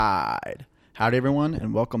Howdy, everyone,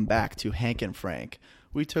 and welcome back to Hank and Frank.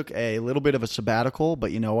 We took a little bit of a sabbatical,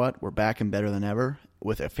 but you know what? We're back and better than ever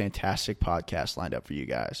with a fantastic podcast lined up for you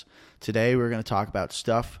guys. Today, we're going to talk about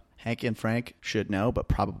stuff Hank and Frank should know, but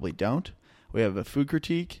probably don't. We have a food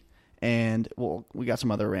critique, and we got some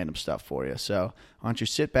other random stuff for you. So why don't you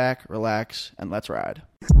sit back, relax, and let's ride.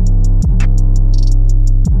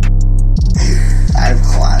 I have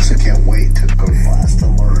class. I can't wait to go to class to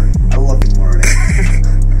learn. I love learning.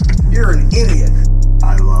 You're an idiot.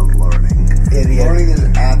 I love learning. Idiot. Learning is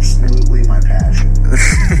absolutely my passion.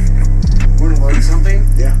 Want to learn something?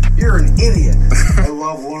 Yeah. You're an idiot. I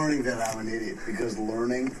love learning that I'm an idiot because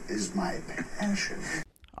learning is my passion.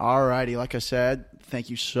 Alrighty, like I said, thank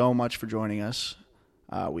you so much for joining us.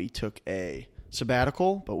 We took a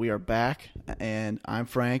sabbatical, but we are back, and I'm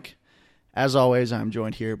Frank. As always, I'm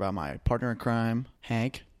joined here by my partner in crime,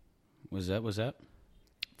 Hank. What's that?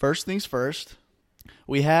 First things first,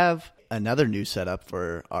 we have another new setup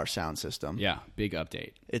for our sound system. Yeah, big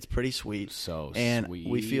update. It's pretty sweet. And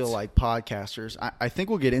we feel like podcasters. I think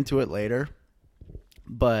we'll get into it later,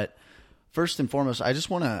 but first and foremost, I just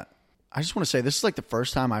want to say this is like the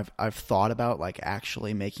first time I've thought about like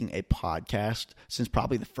actually making a podcast since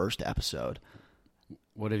probably the first episode.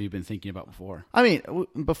 What have you been thinking about before? I mean,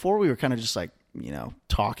 before we were kind of just like, you know,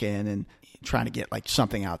 talking and trying to get like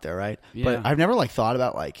something out there, right? Yeah. But I've never like thought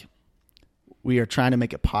about like we are trying to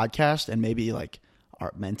make a podcast and maybe like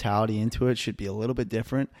our mentality into it should be a little bit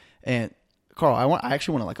different. And Carl, I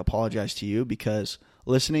actually want to like apologize to you because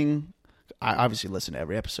listening, I obviously listen to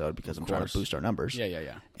every episode because I'm trying to boost our numbers.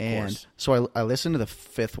 Yeah. And so I listened to the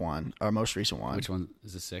fifth one, our most recent one. Which one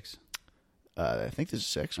is this, 6? I think this is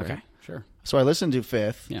 6, right? Okay, sure. So I listened to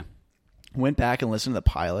fifth. Yeah. Went back and listened to the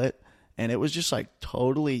pilot, and it was just like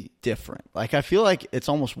totally different. Like I feel like it's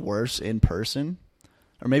almost worse in person,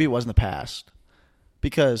 or maybe it was in the past,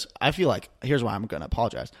 because I feel like, here's why I'm going to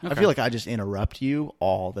apologize. Okay. I feel like I just interrupt you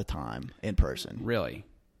all the time in person. Really?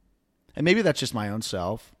 And maybe that's just my own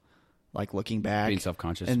self, like looking back. Being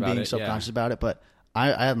self-conscious and about being it, self-conscious yeah. about it. But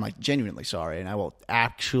I am like genuinely sorry, and I will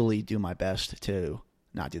actually do my best to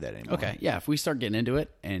not do that anymore. Okay, yeah, if we start getting into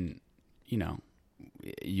it and, you know,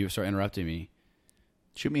 you start interrupting me.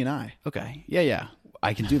 Shoot me an eye. Okay, yeah.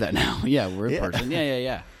 I can do that now. Yeah, we're in person.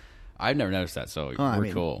 Yeah. I've never noticed that, so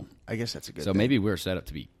we're cool. I guess that's a good So thing. maybe we're set up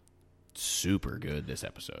to be super good this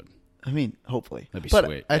episode. I mean, hopefully. That'd be but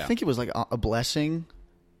sweet. I Yeah. think it was like a blessing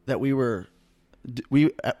that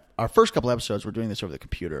our first couple episodes were doing this over the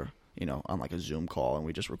computer, you know, on like a Zoom call, and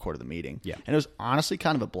we just recorded the meeting. Yeah. And it was honestly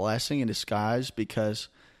kind of a blessing in disguise because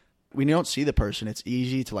when you don't see the person, it's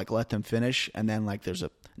easy to like let them finish, and then like there's a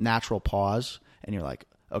natural pause, and you're like,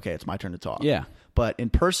 okay, it's my turn to talk. Yeah. But in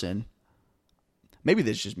person, maybe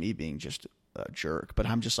this is just me being just a jerk, but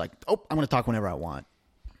I'm just like, I'm going to talk whenever I want.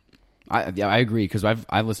 I agree, because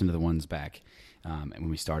I've listened to the ones back and when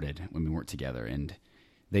we weren't together, and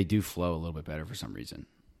they do flow a little bit better for some reason,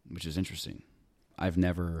 which is interesting. I've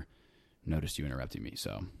never noticed you interrupting me,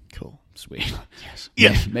 so Cool. sweet. Yes.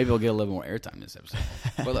 Yeah, maybe we'll get a little more airtime this episode.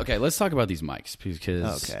 But okay, let's talk about these mics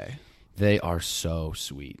because they are so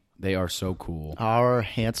sweet. They are so cool. Our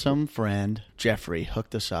handsome friend Jeffrey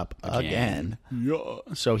hooked us up again. Yeah.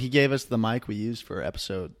 So he gave us the mic we used for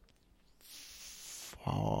episode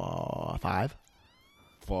 5.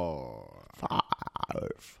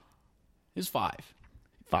 It's 5.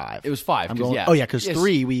 5. It was 5. Because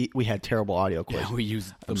 3 we had terrible audio quality. Yeah, we used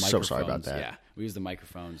the I'm microphones. so sorry about that. Yeah, we used the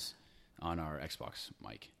microphones on our Xbox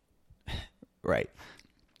mic. Right.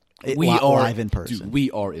 We are live in person. Dude,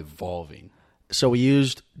 we are evolving. So we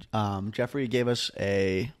used Jeffrey gave us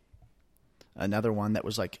another one that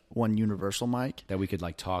was like one universal mic that we could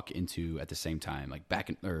like talk into at the same time, like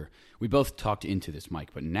we both talked into this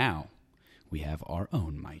mic, but now we have our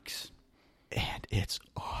own mics. And it's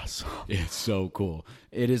awesome. It's so cool.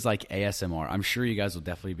 It is like ASMR. I'm sure you guys will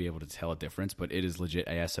definitely be able to tell a difference, but it is legit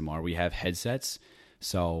ASMR. We have headsets,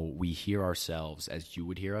 so we hear ourselves as you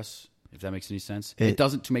would hear us, if that makes any sense. It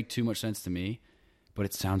doesn't make too much sense to me, but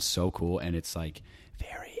it sounds so cool, and it's like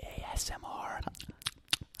very ASMR.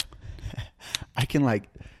 I can like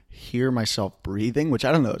hear myself breathing, which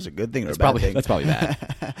I don't know is a good thing or a bad thing. That's probably bad.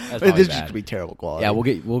 This just could be terrible quality. Yeah,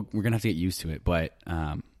 we're gonna have to get used to it, but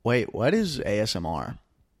wait, what is ASMR?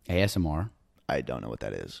 ASMR. I don't know what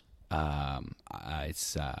that is.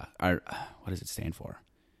 It's what does it stand for?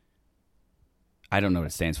 I don't know what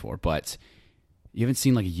it stands for, but you haven't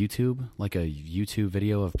seen like a YouTube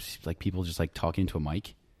video of like people just like talking to a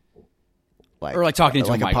mic, or like talking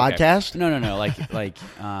into like a mic. podcast. Okay. No. Like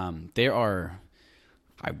there are,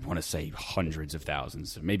 I want to say hundreds of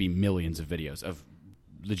thousands, maybe millions of videos of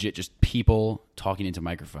legit just people talking into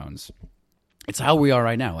microphones. It's how we are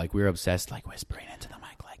right now. Like, we're obsessed, like, whispering into the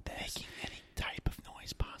mic like this. Making any type of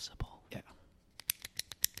noise possible. Yeah.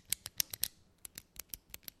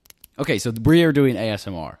 Okay, so we are doing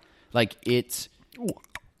ASMR. Like, it's...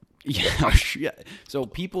 Yeah. So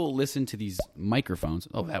people listen to these microphones.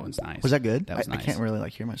 Oh, that one's nice. Was that good? That was nice. I can't really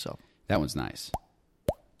hear myself. That one's nice.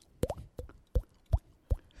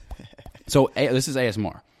 So this is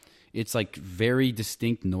ASMR. It's like very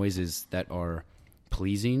distinct noises that are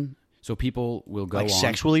pleasing. So people will go Like on.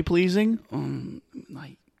 sexually pleasing?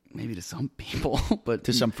 Like maybe to some people, but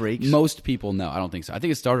To some freaks? Most people, no, I don't think so. I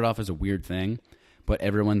think it started off as a weird thing, but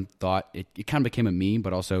everyone thought it kind of became a meme,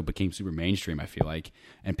 but also became super mainstream, I feel like.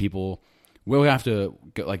 And people, we'll have to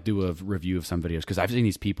go, do a review of some videos, because I've seen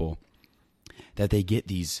these people that they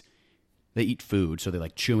eat food, so they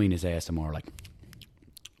like chewing is ASMR, like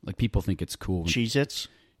people think it's cool. Cheez-Its?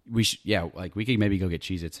 We could maybe go get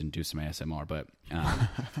Cheez-Its and do some ASMR, but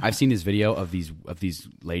I've seen this video of these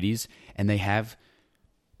ladies, and they have,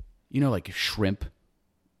 like shrimp.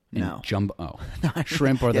 No. Jumbo.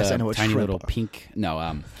 Shrimp are Yes, I know the what tiny shrimp little are. pink.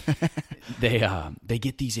 No, they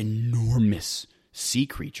get these enormous sea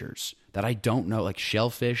creatures that I don't know, like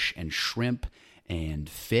shellfish and shrimp and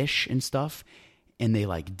fish and stuff, and they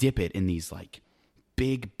like dip it in these like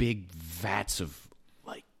big vats of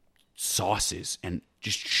like sauces and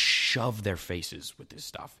just shove their faces with this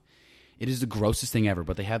stuff. It is the grossest thing ever,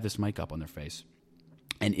 but they have this mic up on their face,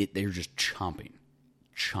 and they're just chomping.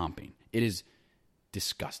 It is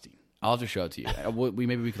disgusting. I'll have to show it to you.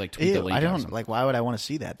 Maybe we could like tweet the Ew, link. I or don't something. like. Why would I want to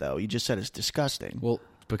see that though? You just said it's disgusting. Well,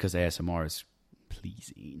 because ASMR is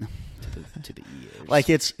pleasing to the ears. Like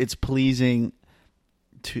it's pleasing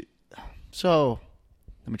to. So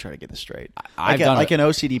let me try to get this straight. I've Like, done like it. an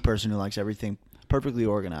OCD person who likes everything perfectly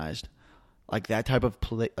organized, like that type of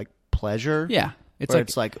pleasure. yeah, It's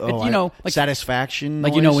like like satisfaction.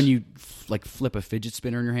 like noise. when you flip a fidget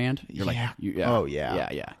spinner in your hand. You're Yeah. like, Oh, yeah.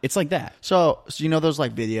 yeah. It's like that. So those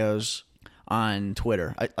like videos on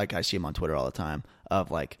Twitter. I see them on Twitter all the time of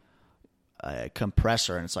like a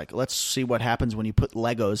compressor, and it's like, let's see what happens when you put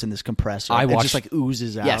Legos in this compressor. It just like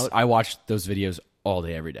oozes out. Yes, I watch those videos all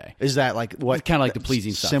day, every day. Is that like what? It's kind of like the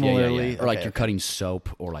pleasing stuff. Yeah, Similarly, or like okay, you're cutting soap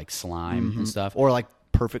or like slime and stuff. or like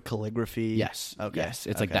perfect calligraphy. yes, Okay. yes,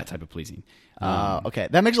 it's like Okay. that type of pleasing. Okay,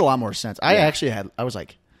 that makes a lot more sense. I was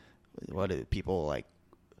like, what do people like?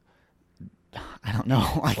 I don't know.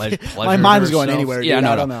 Like, my Pleasure mind was going herself. anywhere. Yeah, Dude.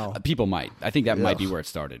 no, I don't no. know. People might. I think that might be Ugh. where it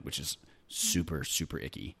started, which is super, super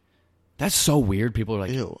icky. That's so weird. People are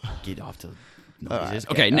like, Ew. get off to noises.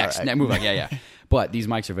 right, Okay, yeah, next. all right. Move on. Yeah. But these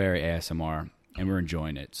mics are very ASMR, and we're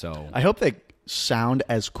enjoying it. So I hope they sound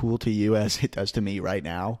as cool to you as it does to me right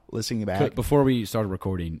now, listening back. before we started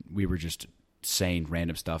recording, we were just saying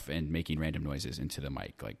random stuff and making random noises into the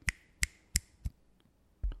mic. Like,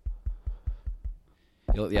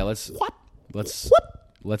 yeah, let's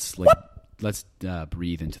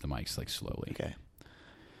breathe into the mics like slowly. Okay.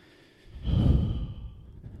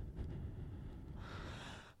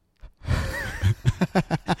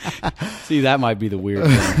 See, that might be the weird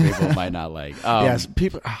thing people might not like. Yes,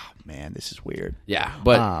 people. Oh man, this is weird. Yeah,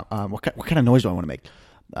 but What kind of noise do I want to make?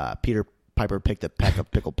 Peter Piper picked a pack of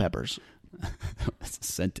pickled peppers. that's a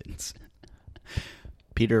sentence.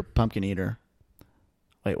 Peter Pumpkin Eater.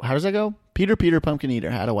 Wait, how does that go? Peter Pumpkin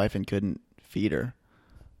Eater had a wife and couldn't feed her.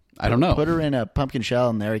 I don't know. Put her in a pumpkin shell,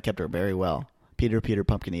 and there he kept her very well. Peter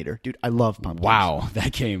Pumpkin Eater. Dude, I love pumpkins. Wow,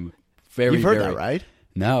 that came very. You've heard very, that, right?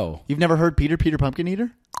 No, You've never heard Peter Pumpkin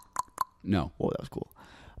Eater? no, Whoa, that was cool.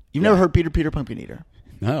 You've never heard Peter Pumpkin Eater?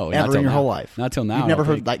 no. not Ever till in your now. whole life? Not till now. You've I never don't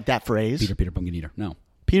heard think. like that phrase? Peter Pumpkin Eater. No,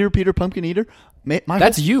 Peter Pumpkin Eater? My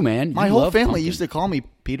that's whole, you, man. My You whole love family pumpkin. used to call me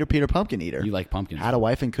Peter Pumpkin Eater. You like pumpkins? Had a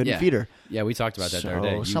wife and couldn't yeah. feed her. Yeah, we talked about that the other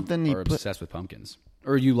day. You something you are put- obsessed with pumpkins,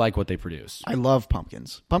 or you like what they produce. I love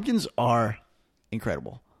pumpkins. Pumpkins are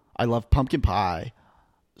incredible. I love pumpkin pie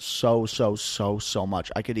so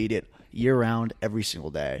much. I could eat it year round, every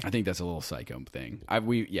single day. I think that's a little psycho thing. I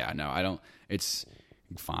don't. It's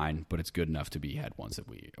fine, but it's good enough to be had once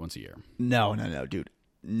a year. No, dude.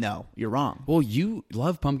 No, you're wrong. Well, you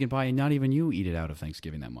love pumpkin pie, and not even you eat it out of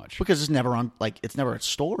Thanksgiving that much. Because it's never on, like, it's never at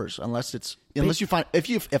stores unless you find,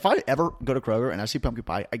 if I ever go to Kroger and I see pumpkin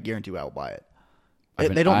pie, I guarantee you I will buy it.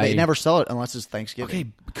 They never sell it unless it's Thanksgiving.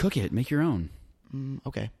 Okay, cook it. Make your own.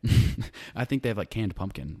 Okay. I think they have like canned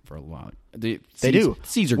pumpkin for a while. They do.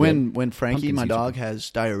 Seeds are good. When Frankie, Pumpkin my seeds are dog, good. has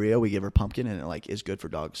diarrhea, we give her pumpkin, and it like is good for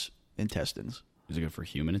dogs' intestines Is it good for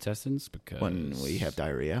human intestines? Because when we have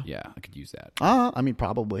diarrhea. yeah, I could use that. I mean,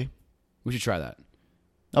 probably. We should try that.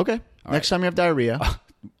 Okay. Next time you have diarrhea,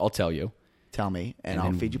 I'll tell you. tell me, and And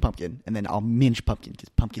I'll then- feed you pumpkin, and then I'll mince pumpkin because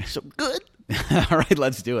pumpkin is so good. All right,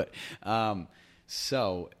 let's do it.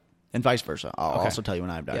 So, And vice versa. I'll Okay. also tell you when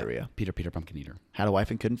I have diarrhea. Peter Pumpkin Eater. Had a wife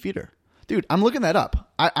and couldn't feed her. Dude, I'm looking that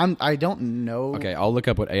up. I don't know. Okay, I'll look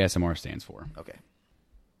up what ASMR stands for. Okay.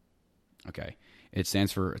 Okay, it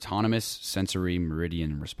stands for Autonomous Sensory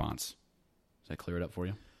Meridian Response. Does that clear it up for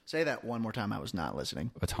you? Say that one more time. I was not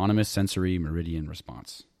listening. Autonomous Sensory Meridian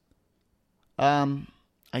Response.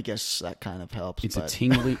 I guess that kind of helps. It's but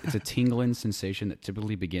a tingling sensation that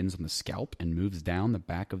typically begins on the scalp and moves down the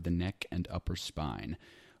back of the neck and upper spine.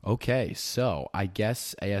 Okay, so I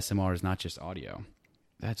guess ASMR is not just audio.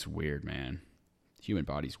 That's weird, man. Human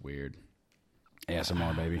body's weird.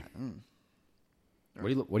 ASMR, baby. What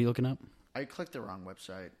are you looking up? I clicked the wrong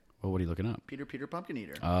website. Well, what are you looking up? Peter Pumpkin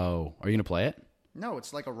Eater. Oh, are you gonna play it? No,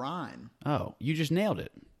 it's like a rhyme. Oh, you just nailed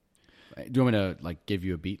it. Do you want me to like give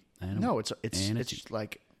you a beat? No, it's And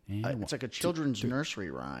like and it's like a children's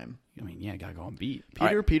nursery rhyme. I mean, yeah, gotta go on beat.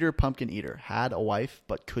 Peter Pumpkin Eater had a wife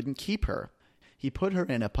but couldn't keep her. He put her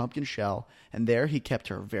in a pumpkin shell, and there he kept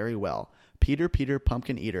her very well. Peter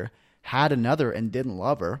Pumpkin Eater had another and didn't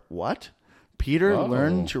love her. What? Peter Whoa.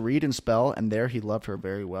 learned to read and spell, and there he loved her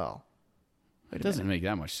very well. It doesn't make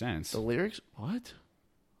that much sense. The lyrics? What?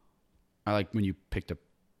 I like when you picked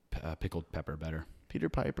a pickled pepper better. Peter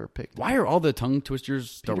Piper picked. Why are all the tongue twisters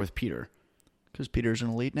start with Peter? Because Peter's an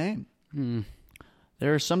elite name.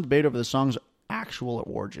 There is some debate over the song's actual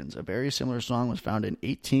origins. A very similar song was found in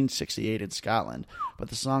 1868 in Scotland, but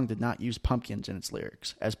the song did not use pumpkins in its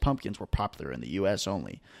lyrics, as pumpkins were popular in the U.S.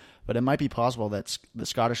 only. But it might be possible that the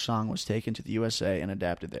Scottish song was taken to the USA and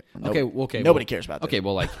adapted there. Nobody cares about that. Okay,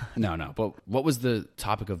 well, like, no. But what was the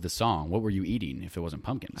topic of the song? What were you eating if it wasn't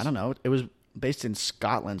pumpkins? I don't know. It was based in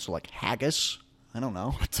Scotland, so like haggis. I don't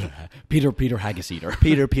know. Peter Haggis Eater.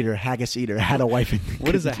 Peter Haggis Eater had a wife.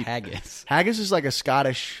 What is a haggis? Haggis is like a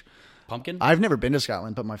Scottish. Pumpkin? I've never been to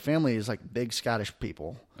Scotland, but my family is like big Scottish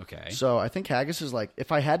people. Okay. So I think haggis is like,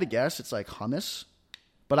 if I had to guess, it's like hummus,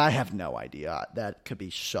 but I have no idea. That could be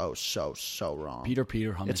so wrong. Peter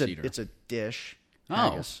Hummus Eater. It's a dish. Oh,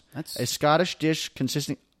 Haggis. that's- a Scottish dish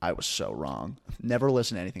consisting. I was so wrong. Never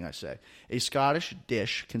listen to anything I say. A Scottish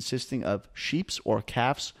dish consisting of sheep's or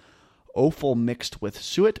calf's offal mixed with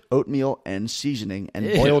suet, oatmeal, and seasoning, and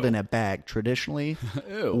boiled in a bag. Traditionally,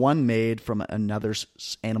 one made from another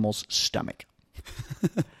animal's stomach.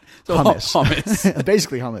 So Hummus. hummus.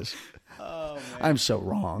 Basically hummus. Oh, man. I'm so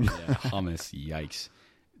wrong. Yeah, hummus. Yikes.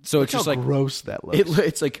 So it's Look just how like gross that looks.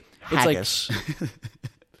 it's like Haggis.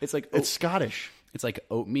 it's like It's Scottish. it's like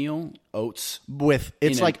oatmeal, oats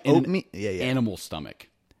It's in like an oatmeal. Yeah. animal stomach.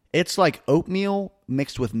 It's like oatmeal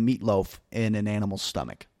mixed with meatloaf in an animal's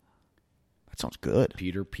stomach. That sounds good.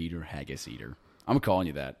 Peter Haggis Eater. I'm calling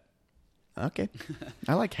you that. Okay.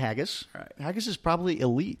 I like haggis. All right. Haggis is probably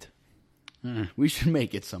elite. We should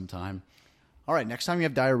make it sometime. All right, next time you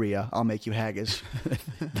have diarrhea, I'll make you haggis.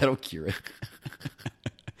 That'll cure it.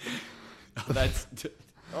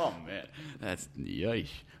 Oh man, that's yikes.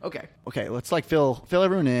 Okay, let's like fill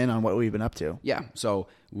everyone in on what we've been up to. Yeah. So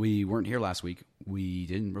we weren't here last week. We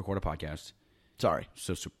didn't record a podcast. Sorry.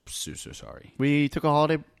 So sorry. We took a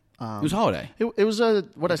holiday. It was a holiday. It was a,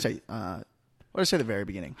 what did I say? What did I say at the very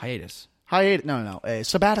beginning? Hiatus. Hiatus. No. A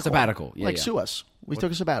sabbatical. Sabbatical, yeah, Like yeah. sue us. We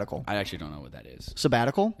took a sabbatical. I actually don't know what that is.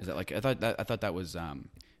 Sabbatical? Is that like I thought that was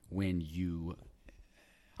when you.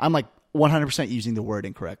 I'm like 100% using the word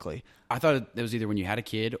incorrectly. I thought it was either when you had a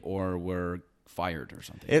kid or were fired or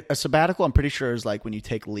something. A sabbatical, I'm pretty sure, is like when you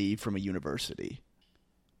take leave from a university.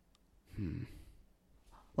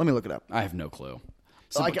 Let me look it up. I have no clue.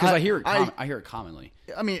 Like, Because I- I hear it. I- I hear it commonly.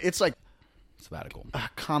 I mean, it's like Sabbatical. a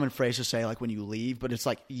common phrase to say like when you leave, but it's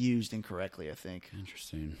like used incorrectly, I think.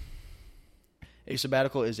 Interesting. A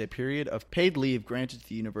sabbatical is a period of paid leave granted to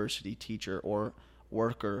the university teacher or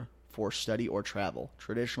worker for study or travel,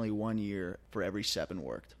 traditionally 1 year for every 7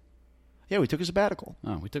 worked. Yeah, we took a sabbatical.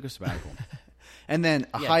 Oh, we took a sabbatical. And then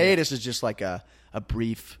a hiatus is just like a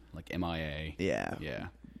brief, Like MIA. yeah. Yeah.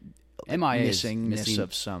 MIA is missingness missing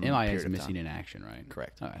of some MIA is period of missing time. in action, right?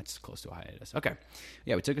 Correct. Oh, that's close to a hiatus. Okay.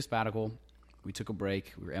 Yeah, we took a sabbatical. We took a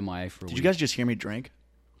break. We were MIA for a Did week. you guys just hear me drink?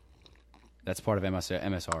 That's part of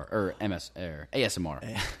ASMR.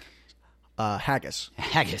 Haggis.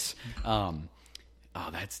 Haggis. Oh,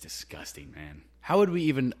 that's disgusting, man. How would we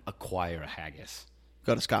even acquire a haggis?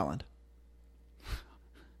 Go to Scotland.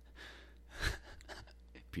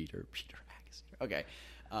 Peter Haggis. Okay.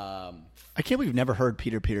 I can't believe you've never heard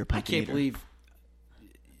Peter I Pumpkin can't Eater. believe.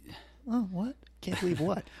 Oh, what? Can't believe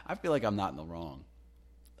what? I feel like I'm not in the wrong.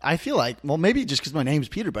 I feel like, well, maybe just because my name's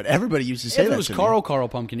Peter, but everybody used to say If that it was to me. Carl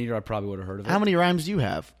Pumpkin Eater, I probably would have heard of it. How many rhymes do you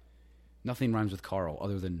have? Nothing rhymes with Carl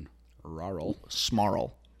other than Rarl.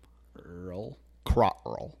 Smarl. Earl.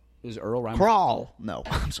 Crawl. Does Earl rhyme? Crawl. No,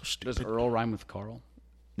 I'm so stupid. Does Earl rhyme with Carl?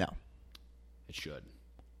 No. It should.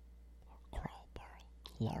 Crawl, barrel,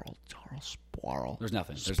 Laurel, Charles, Sparl. There's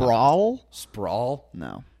nothing. Sprawl? Sprawl?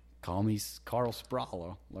 No. Call me Carl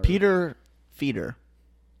Sprawl. Peter Feeder.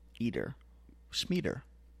 Eater. Smeeter.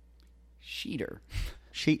 Sheeter.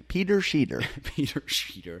 Peter Sheeter. Peter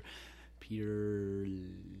Sheeter. Peter.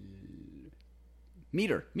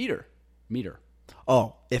 Meter.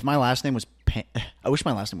 Oh, if my last name was I wish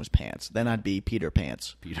my last name was Pants. Then I'd be Peter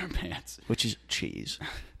Pants, Peter Pants. which is cheese.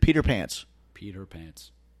 Peter Pants. Peter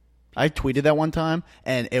Pants. I tweeted that one time,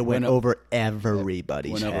 and it went over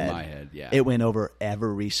everybody's Went head. over my head, yeah. It went over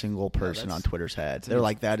every single person that's- on Twitter's head. They're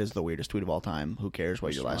like, that is the weirdest tweet of all time. Who cares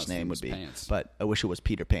what your last name would be? Pants. But I wish it was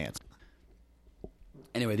Peter Pants.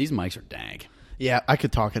 Anyway, these mics are dang. Yeah, I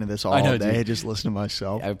could talk into this all I know, day. dude. Just listen to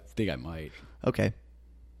myself. I think I might. Okay.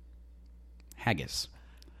 Haggis.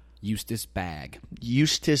 Eustace Bag.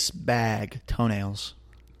 Eustace Bag. Toenails.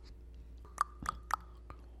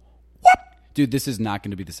 Dude, this is not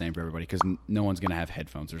going to be the same for everybody because no one's going to have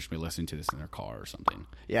headphones. They're just going to be listening to this in their car or something.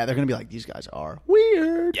 Yeah, they're going to be like, these guys are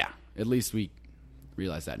weird. Yeah. At least we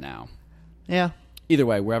realize that now. Yeah. Either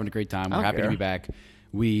way, we're having a great time. We're don't happy care. to be back.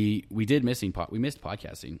 We missed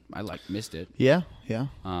podcasting. I missed it. Yeah.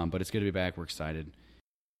 But it's good to be back. We're excited.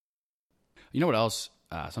 You know what else?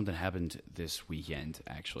 Something happened this weekend,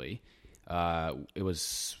 actually. It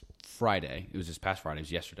was Friday. It was this past Friday. It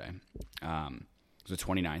was yesterday. It was the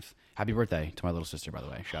 29th. Happy birthday to my little sister, by the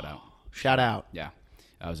way. Shout out. Shout out. Yeah.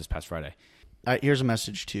 It was this past Friday. Here's a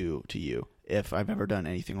message to you. If I've ever done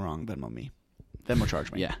anything wrong, Venmo me. Venmo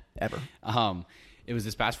charge me. Yeah. Ever. It was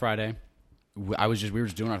this past Friday. We were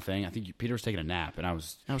just doing our thing. I think Peter was taking a nap, and I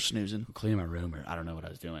was snoozing. cleaning my room, or I don't know what I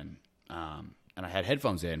was doing. And I had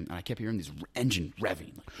headphones in, and I kept hearing this engine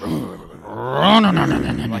revving.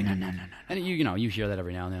 Like, and you hear that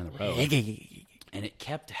every now and then on the road. And it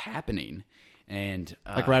kept happening. And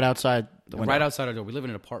Like right outside the window. right outside our door. We live in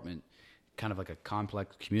an apartment, kind of like a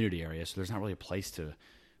complex community area, so there's not really a place to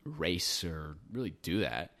race or really do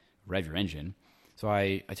that, rev your engine. So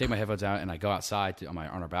I take my headphones out, and I go outside on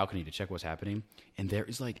our balcony to check what's happening. And there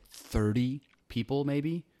is like 30 people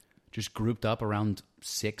maybe just grouped up around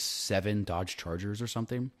 6-7 Dodge Chargers or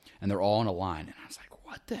something, and they're all in a line. And I was like,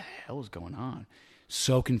 what the hell is going on?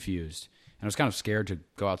 So confused. And I was kind of scared to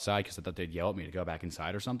go outside because I thought they'd yell at me to go back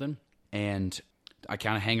inside or something. And I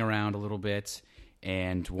kind of hang around a little bit,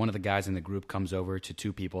 and one of the guys in the group comes over to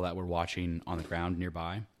two people that were watching on the ground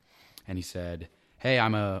nearby, and he said, hey,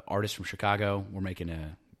 I'm an artist from Chicago. We're making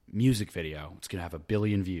a music video. It's going to have 1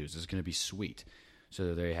 billion views. It's going to be sweet.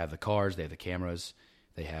 So they have the cars, they have the cameras,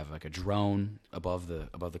 they have like a drone above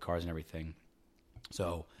the cars and everything.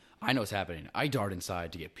 So I know what's happening. I dart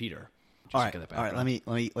inside to get Peter. All right. Let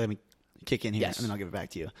me kick in here, Yes. and then I'll give it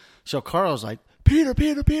back to you. So Carl's like, Peter,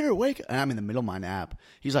 wake up. And I'm in the middle of my nap.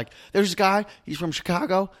 He's like, there's this guy. He's from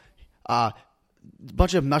Chicago. A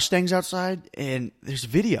bunch of Mustangs outside, and there's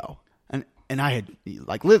video. And I had,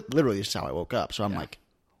 like, literally this is how I woke up. So I'm like,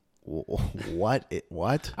 what?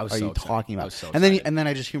 What I was are so you excited. talking I about? was so and then excited. and then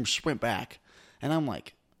I just hear him sprint back. And I'm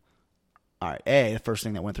like, all right. The first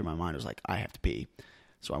thing that went through my mind was like, I have to pee.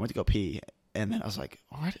 So I went to go pee. And then I was like,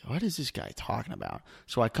 what is this guy talking about?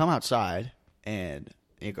 So I come outside, and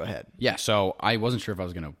go ahead. Yeah, so I wasn't sure if I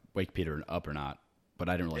was going to wake Peter up or not, but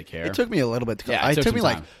I didn't really care. It took me a little bit to come. Yeah, it It took took me some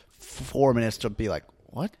like time. 4 minutes to be like,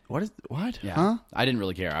 what? What? Yeah, Huh? I didn't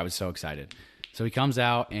really care. I was so excited. So he comes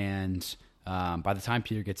out, and by the time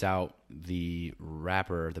Peter gets out, the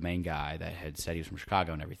rapper, the main guy that had said he was from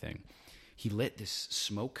Chicago and everything, he lit this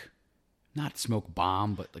smoke, not smoke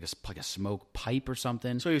bomb, but like a smoke pipe or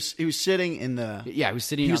something. So he was sitting in the. Yeah, he was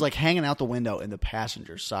sitting. He was on- like hanging out the window in the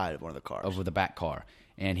passenger side of one of the cars. over the back car,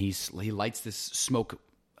 and he lights this smoke.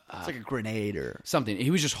 It's like a grenade or Something.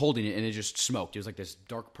 He was just holding it, and it just smoked. It was like this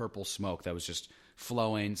dark purple smoke that was just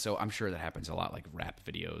flowing. So I'm sure that happens a lot, like rap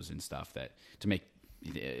videos and stuff, that to make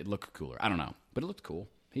it look cooler. I don't know, but it looked cool.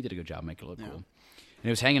 He did a good job making it look cool. And it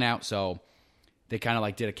was hanging out, so they kind of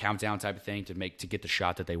like did a countdown type of thing to get the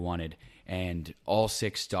shot that they wanted. And all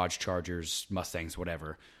 6 Dodge Chargers, Mustangs,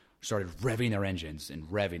 whatever, started revving their engines and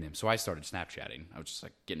revving them. So I started Snapchatting. I was just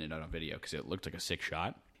like getting it on a video because it looked like a sick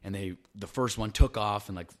shot. And the first one took off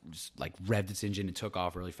and just revved its engine and took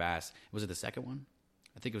off really fast. Was it the second one?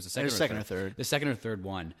 I think it was the second. was second or third. The second or third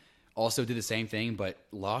one also did the same thing, but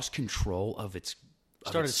lost control of its.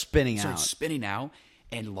 Started spinning out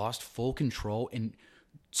and lost full control and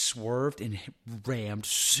swerved and rammed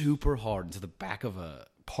super hard into the back of a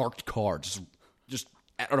parked car, just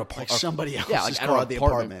Like somebody else's yeah, like car at at the an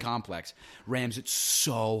apartment. complex, rams it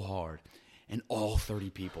so hard, and all 30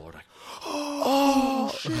 people are like,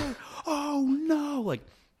 "Oh shit! Oh no!" Like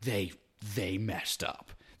they messed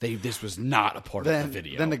up. This was not a part of the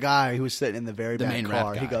video. Then the guy who was sitting in the very back main rap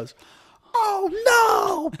car, he guy. goes,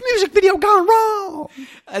 "Oh no! Music video gone wrong!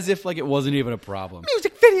 As if like it wasn't even a problem.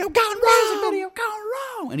 Music video gone wrong! Music video gone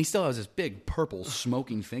wrong, and he still has this big purple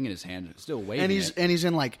smoking thing in his hand, still waving. And he's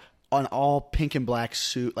in like an all pink and black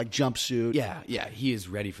suit, like jumpsuit. Yeah, he is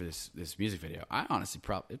ready for this music video. I honestly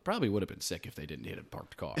it probably would have been sick if they didn't hit a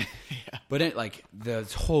parked car. But like the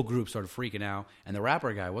whole group started freaking out, and the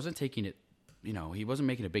rapper guy wasn't taking it. He wasn't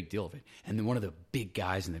making a big deal of it. And then one of the big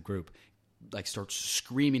guys in the group like starts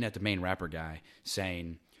screaming at the main rapper guy,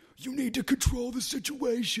 saying, "You need to control the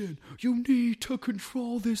situation. You need to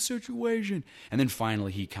control this situation." And then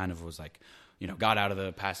finally, he kind of was like, got out of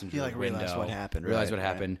the passenger He, like, window, realized what happened, realized right, what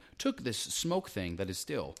happened, took this smoke thing that is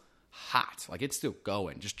still hot, like it's still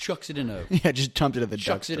going, just chucks it in a Yeah, just dumped it in the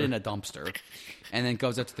chucks dumpster. it in a dumpster, and then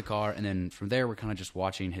goes up to the car. And then from there, we're kind of just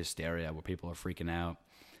watching hysteria where people are freaking out.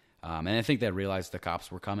 And I think they realized the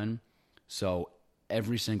cops were coming, so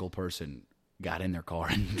every single person got in their car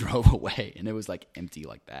and drove away, and it was like empty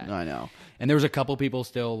like that. I know. And there was a couple people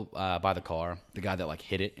still by the car. The guy that like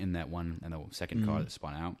hit it in the second car that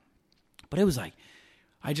spun out. But it was like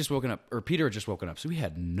I just woken up, or Peter had just woken up, so we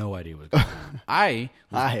had no idea what was going on. I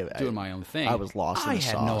was doing my own thing. I was lost in the I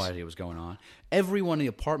had no sauce. idea what was going on. Everyone in the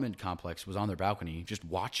apartment complex was on their balcony just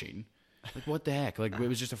watching. Like, what the heck? Like, it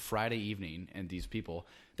was just a Friday evening, and these people,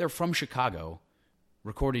 they're from Chicago,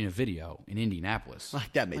 recording a video in Indianapolis.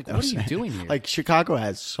 Like that made no what sense. are you doing here? Like Chicago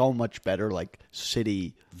has so much better like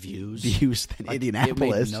city views than Like,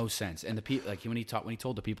 Indianapolis. It made no sense. And when he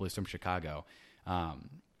told the people he's from Chicago,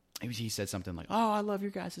 he said something like, "Oh, I love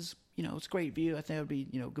your guys', it's a great view. I think it would be,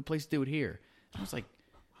 a good place to do it here." I was like,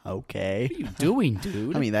 Okay. "What are you doing,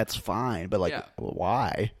 dude?" I mean, that's fine, but like, Yeah.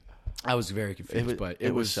 why? I was very confused, but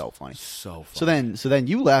it was so funny. So funny. So then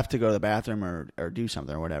you left to go to the bathroom or do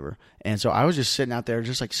something or whatever, and so I was just sitting out there,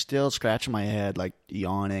 just like still scratching my head, like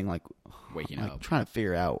yawning, like Waking like, up. trying to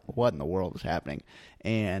figure out what in the world was happening,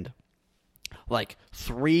 and like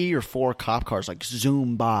 3 or 4 cop cars like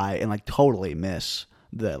zoom by and like totally miss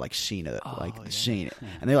the like scene of it, the scene,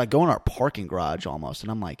 and they like go in our parking garage almost,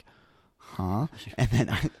 and I'm like, huh? And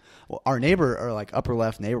then our neighbor, or like upper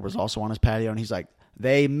left neighbor, was also on his patio, and he's like,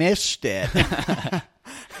 "They missed it,"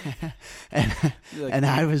 and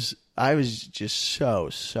I was just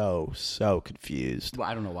so confused. Well,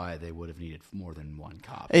 I don't know why they would have needed more than one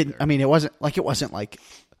cop. I mean, it wasn't like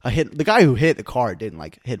a hit. The guy who hit the car didn't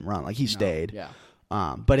like hit and run. Like he stayed. Yeah.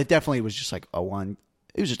 But it definitely was just like a one.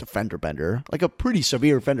 It was just a fender bender, like a pretty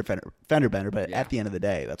severe fender bender. But at the end of the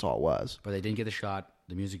day, that's all it was. But they didn't get the shot.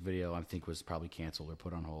 The music video, I think, was probably canceled or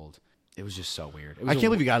put on hold. It was just so weird. I can't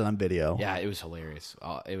believe you got it on video. Yeah, it was hilarious.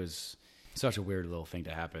 It was such a weird little thing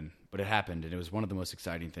to happen, but it happened, and it was one of the most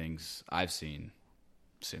exciting things I've seen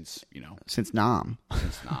since Since Nam.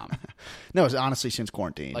 since Nam. No, it was honestly since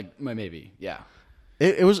quarantine. Like maybe, yeah.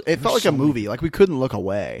 It felt like a movie. Like we couldn't look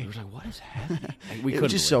away. It was like, what is happening? Like, we It couldn't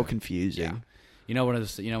was just so believe it. confusing. Yeah. One of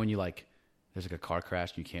those. When you like, there's like a car crash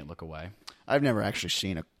and you can't look away. I've never actually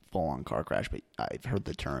seen a full-on car crash, but I've heard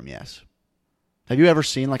the term, yes. Have you ever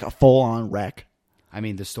seen like a full-on wreck? I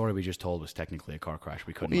mean, the story we just told was technically a car crash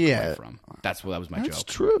we couldn't look away from. That was my joke. That's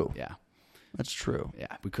true. Yeah. That's true. Yeah.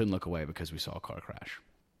 We couldn't look away because we saw a car crash.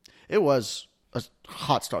 It was a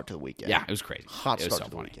hot start to the weekend. Yeah, it was crazy. Hot It was start so to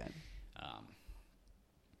the funny. weekend.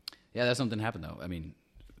 Yeah, that's something happened though. I mean,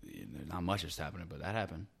 not much is happening, but that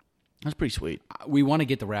happened. That's pretty sweet. We want to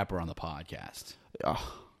get the rapper on the podcast.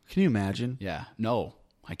 Oh, can you imagine? Yeah. No,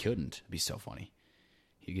 I couldn't. It'd be so funny.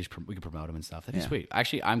 We could promote him and stuff. That'd be Yeah. sweet.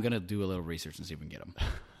 Actually, I'm gonna do a little research and see if we can get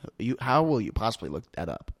him. How will you possibly look that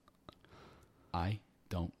up? I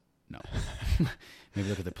don't know. Maybe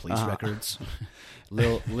look at the police records.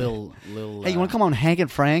 Lil. Hey, you want to come on Hank and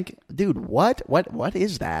Frank? Dude, what? What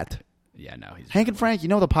is that? Yeah, no, he's Hank and Frank, you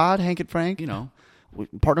know the pod, Hank and Frank?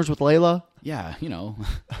 Partners with Layla? Yeah,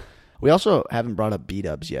 We also haven't brought up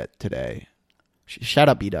B-Dubs yet today. Shout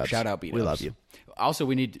out B-Dubs. Shout out B-Dubs. We love you. Also,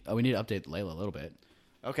 we need to update Layla a little bit.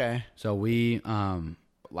 Okay. So we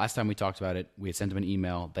last time we talked about it, we had sent them an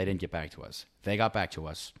email. They didn't get back to us. They got back to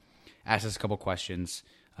us, asked us a couple questions.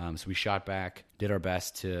 So we shot back, did our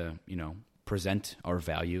best to present our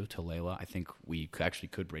value to Layla. I think we actually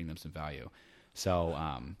could bring them some value. So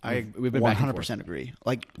we've been 100% agree.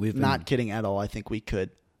 Like, not kidding at all. I think we could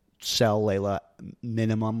sell Layla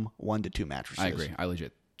minimum 1 to 2 mattresses. I agree. I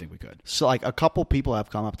legit think we could. So, like, a couple people have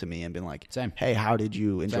come up to me and been like, Same. hey, how did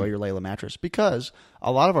you enjoy your Layla mattress? Because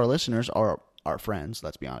a lot of our listeners are our friends,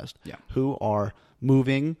 let's be honest, Yeah. who are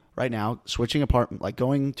moving right now, switching apartment, like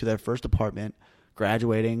going to their first apartment,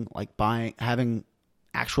 graduating, like having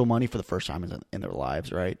actual money for the first time in their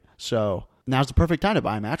lives, right? So now's the perfect time to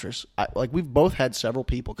buy a mattress. We've both had several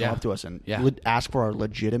people come up to us and ask for our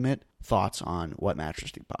legitimate thoughts on what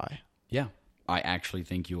mattress to buy. Yeah. I actually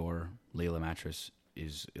think your Layla mattress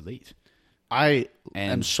is elite. I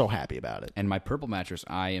am so happy about it. And my purple mattress,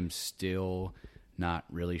 I am still not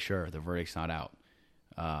really sure. The verdict's not out.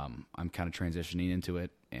 I'm kind of transitioning into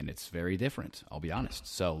it, and it's very different, I'll be honest.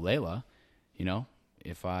 So, Layla,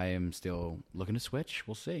 if I am still looking to switch,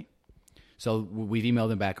 we'll see. So, we've emailed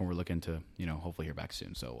them back, and we're looking to, hopefully hear back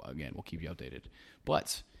soon. So, again, we'll keep you updated.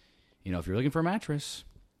 But, if you're looking for a mattress,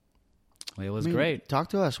 Layla's great. Talk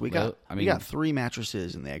to us. We got 3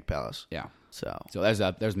 mattresses in the Egg Palace. Yeah. So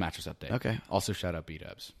there's mattress update. Okay. Also, shout out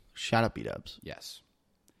B-Dubs. Shout out B-Dubs. Yes.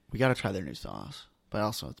 We got to try their new sauce, but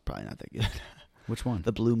also it's probably not that good. Which one?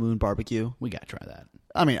 The Blue Moon Barbecue. We got to try that.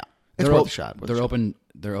 I mean, it's worth a shot.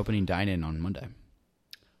 They're opening dine-in on Monday.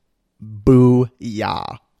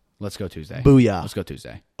 Booyah. Let's go Tuesday. Booyah. Let's go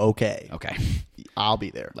Tuesday. Okay. I'll be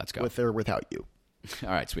there. Let's go. With or without you. All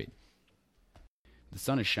right, sweet. The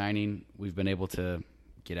sun is shining. We've been able to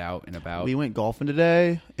get out and about. We went golfing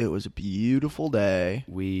today. It was a beautiful day.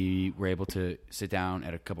 We were able to sit down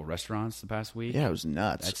at a couple restaurants the past week. Yeah, it was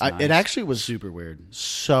nuts. That's nice. It actually was super weird.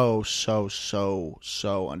 So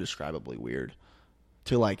undescribably weird.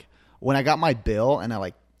 To when I got my bill and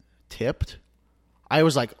I tipped, I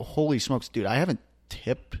was like, holy smokes, dude, I haven't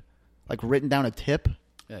tipped, written down a tip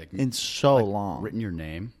in so long. Written your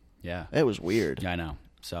name. Yeah. It was weird. Yeah, I know.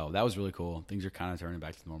 So that was really cool. Things are kind of turning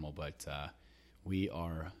back to normal, but we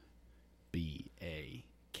are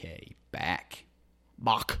B-A-K, back.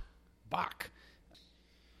 Bach.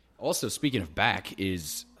 Also, speaking of back,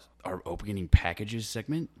 is our opening packages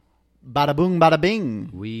segment. Bada boom, bada bing.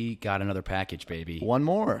 We got another package, baby. One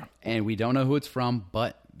more. And we don't know who it's from,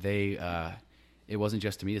 but it wasn't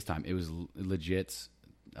just to me this time. It was legit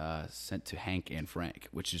sent to Hank and Frank,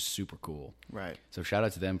 which is super cool. Right. So shout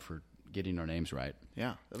out to them for getting our names right.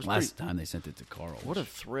 Yeah. That was Last time they sent it to Carl. What a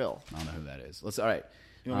thrill. I don't know who that is. All right.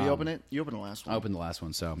 You want me to open it? You open the last one. I opened the last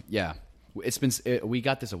one. So, yeah. We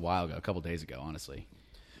got this a while ago, a couple days ago, honestly.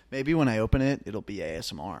 Maybe when I open it, it'll be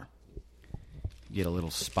ASMR. Get a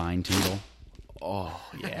little spine tingle. Oh,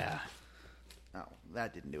 yeah. Oh,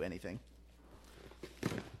 that didn't do anything.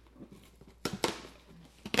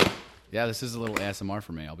 Yeah, this is a little ASMR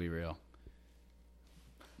for me, I'll be real.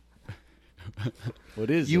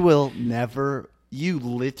 What is it? You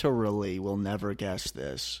literally will never guess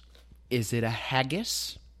this. Is it a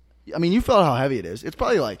haggis? I mean, you felt how heavy it is. It's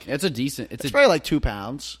probably It's a decent... It's probably 2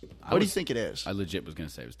 pounds. What do you think it is? I legit was going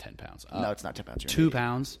to say it was 10 pounds. No, it's not 10 pounds. 2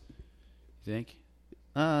 pounds? You think?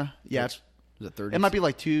 Yeah. Was it 30? It might be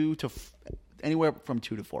anywhere from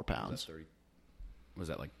 2 to 4 pounds. Was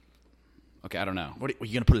that Okay, I don't know. What are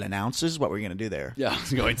you going to put it in ounces? What were you going to do there? Yeah, I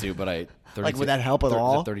was going to, but I... 32, would that help at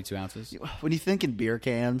all? 32 ounces? When you think in beer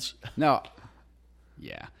cans... No.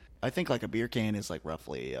 Yeah. I think a beer can is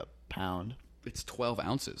roughly a pound. It's 12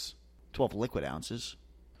 ounces. 12 liquid ounces.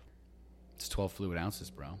 It's 12 fluid ounces,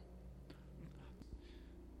 bro.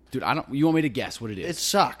 Dude, you want me to guess what it is? It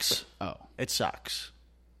sucks. Oh. It sucks.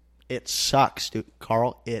 It sucks, dude.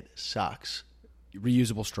 Carl, it sucks.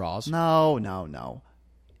 Reusable straws? No.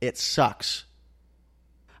 It sucks.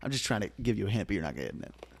 I'm just trying to give you a hint, but you're not getting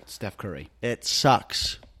it. Steph Curry. It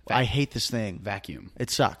sucks. I hate this thing. Vacuum. It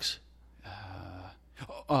sucks.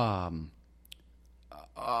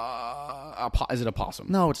 Is it a possum?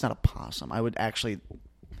 No, it's not a possum. I would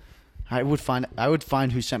find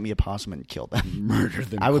who sent me a possum and kill them. Murder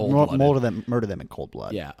them. I would murder them in cold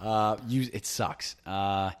blood. Yeah. It sucks.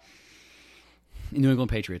 New England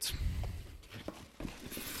Patriots.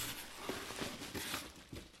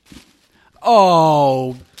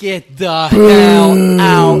 Oh, get the hell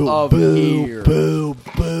out of here. Boo.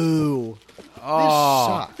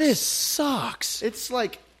 Oh, this sucks. It's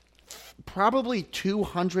probably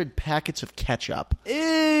 200 packets of ketchup.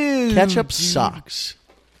 Ew. Ketchup sucks.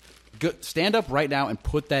 Stand up right now and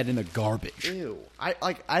put that in the garbage. Ew.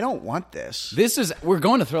 I don't want this. We're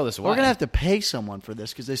going to throw this away. We're going to have to pay someone for this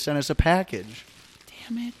because they sent us a package.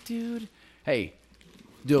 Damn it, dude. Hey,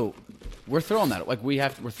 dude, we're throwing that.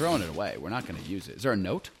 We're throwing it away. We're not going to use it. Is there a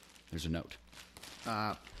note? There's a note.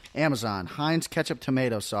 Amazon, Heinz ketchup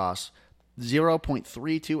tomato sauce,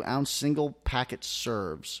 0.32 ounce single packet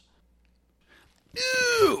serves.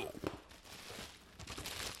 Ew!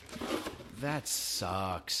 That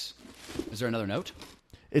sucks. Is there another note?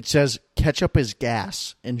 It says, ketchup is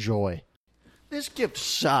gas. Enjoy. This gift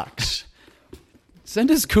sucks.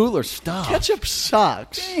 Send us cooler stuff. Ketchup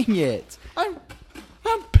sucks. Dang it. I'm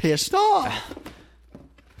pissed off.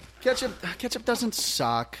 Ketchup doesn't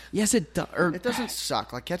suck. Yes, it does. It doesn't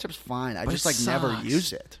suck. Like ketchup's fine. I But just it like never sucks.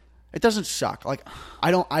 use it. It doesn't suck. Like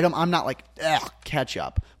I'm not like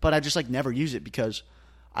ketchup, but I just like never use it because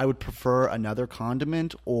I would prefer another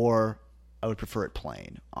condiment or I would prefer it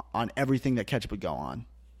plain on everything that ketchup would go on.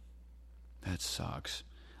 That sucks.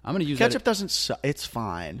 I'm going to use Ketchup doesn't suck. It's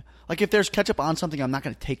fine. Like if there's ketchup on something, I'm not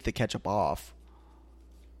going to take the ketchup off.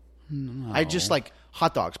 No. I just like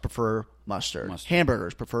hot dogs prefer mustard. Mustard.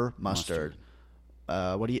 Hamburgers prefer mustard.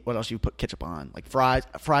 What else do you put ketchup on? Like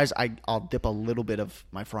fries. I'll dip a little bit of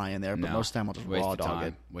my fry in there, but No. most of the time I'll just Waste raw of dog time.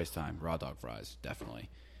 it. Waste time. Raw dog fries, definitely.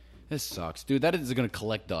 This sucks, dude. That is going to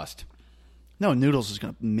collect dust. No, Noodles is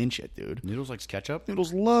gonna mince it, dude. Noodles likes ketchup.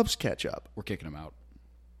 Noodles loves ketchup. We're kicking him out.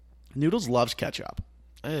 Noodles loves ketchup.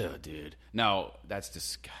 Ew, dude. No, that's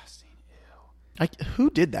disgusting.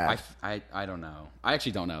 Who did that? I don't know. I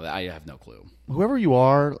actually don't know. I have no clue. Whoever you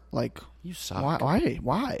are, like You suck.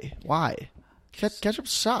 Why? Ketchup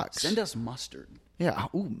sucks. Send us mustard. Yeah.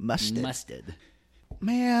 Ooh, mustard. Mustard.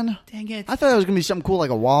 Man, Dang it. I thought it was gonna be something cool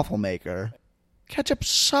like a waffle maker. Ketchup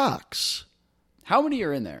sucks. How many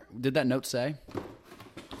are in there? Did that note say?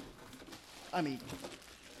 I mean,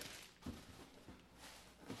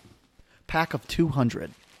 pack of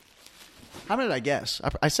 200. How many did I guess?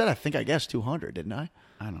 I said I think I guessed 200, didn't I?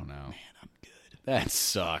 I don't know. Man, I'm good. That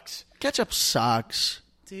sucks. Ketchup sucks.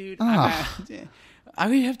 Dude, Ah.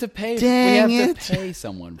 we have to pay. Dang we have it. to pay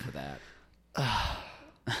someone for that.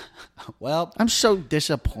 Well, I'm so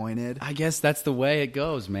disappointed. I guess that's the way it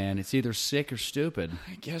goes, man. It's either sick or stupid.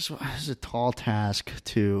 I guess it's a tall task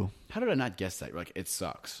to. How did I not guess that? Like, it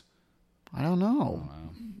sucks. I don't know.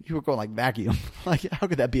 You were going like vacuum. Like, how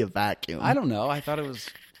could that be a vacuum? I don't know. I thought it was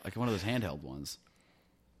like one of those handheld ones.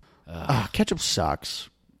 Ketchup sucks.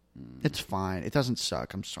 It's fine. It doesn't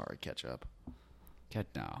suck. I'm sorry, ketchup.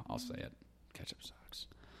 No, I'll say it. Ketchup sucks.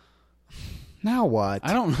 Now what?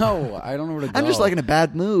 I don't know. I don't know where to go. I'm just like in a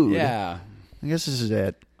bad mood. Yeah. I guess this is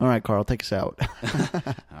it. All right, Carl, take us out.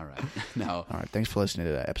 All right. No. All right, thanks for listening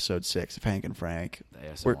to episode 6 of Hank and Frank. The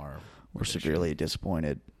ASMR. We're severely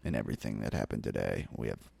disappointed in everything that happened today. We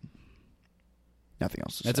have nothing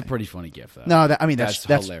else to That's say. a pretty funny gift, though. No, that's hilarious.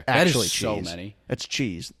 That actually is cheese. so many. It's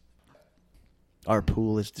cheese. Our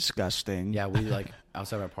pool is disgusting. Yeah, we like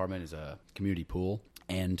outside our apartment is a community pool,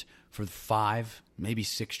 and for 5, maybe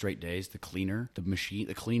 6 straight days, the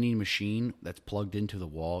cleaning machine that's plugged into the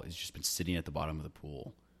wall has just been sitting at the bottom of the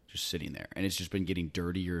pool, just sitting there, and it's just been getting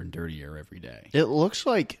dirtier and dirtier every day. It looks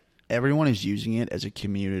like everyone is using it as a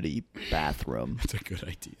community bathroom. It's a good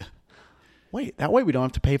idea. Wait, that way we don't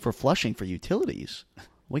have to pay for flushing for utilities.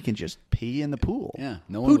 We can just pee in the pool. Yeah,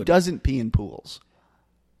 no one Who would- doesn't pee in pools?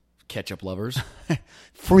 Ketchup lovers.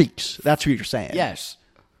 Freaks. That's what you're saying. Yes.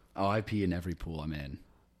 Oh, I pee in every pool I'm in.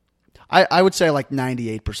 I would say like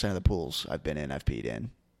 98% of the pools I've been in, I've peed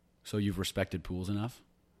in. So you've respected pools enough,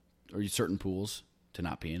 or you certain pools to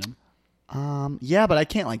not pee in them. Yeah, but I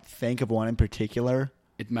can't like think of one in particular.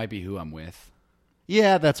 It might be who I'm with,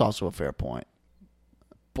 Yeah, that's also a fair point.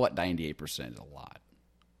 but 98% is a lot.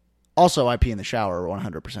 Also, I pee in the shower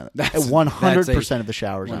 100%. That's 100% of the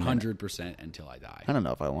showers. 100% until I die. I don't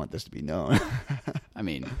know if I want this to be known. I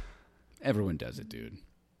mean, everyone does it, dude.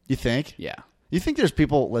 You think? Yeah. You think there's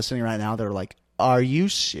people listening right now that are like, are you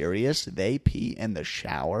serious? They pee in the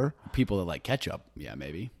shower? People that like ketchup, yeah,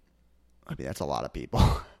 maybe. I mean, that's a lot of people.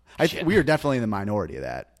 Shit. We are definitely in the minority of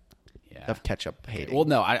that. Yeah. Of ketchup hating. Well,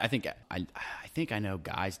 no, I think I know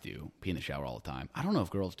guys do pee in the shower all the time. I don't know if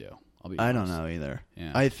girls do. I don't know either.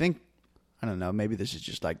 Yeah. I don't know. Maybe this is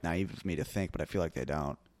just like naive of me to think, but I feel like they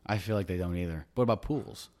don't. I feel like they don't either. What about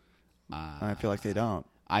pools? I feel like they don't.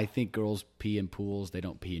 I think girls pee in pools. They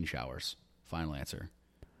don't pee in showers. Final answer.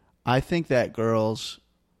 I think that girls.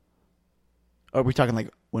 Are we talking like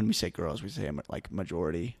when we say girls, we say like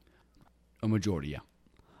majority? A majority, yeah.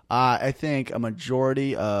 I think a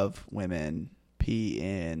majority of women pee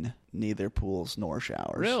in neither pools nor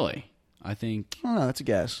showers. Really? I think I don't know. That's a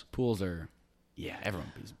guess. pools are. Yeah,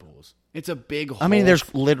 everyone pees in pools. It's a big hole. I mean,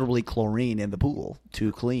 there's literally chlorine in the pool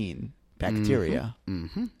to clean bacteria.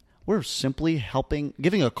 Mm-hmm. We're simply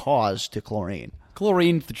giving a cause to chlorine.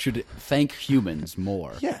 Chlorine should thank humans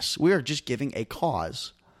more. Yes, we are just giving a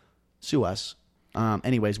cause. Sue us.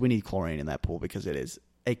 Anyways, we need chlorine in that pool because it is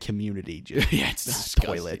a community Yeah, it's disgusting.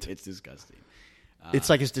 toilet. It's disgusting. It's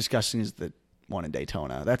like as disgusting as the one in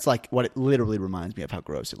Daytona. That's like what it literally reminds me of how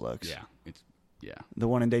gross it looks. Yeah. The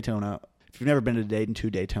one in Daytona. If you've never been to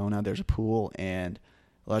Daytona, there's a pool, and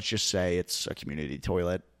let's just say it's a community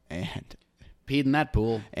toilet, and Peed in that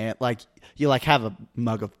pool. And like you like have a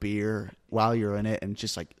mug of beer while you're in it, and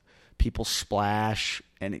just like people splash,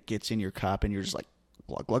 and it gets in your cup, and you're just like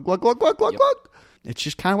glug glug glug glug glug glug glug. It's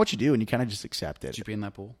just kind of what you do, and you kind of just accept it. Did you pee in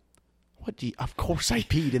that pool? What do you? Of course, I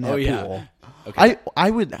peed in that Oh, yeah. pool. Okay.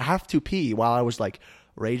 I would have to pee while I was like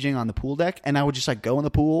raging on the pool deck, and I would just like go in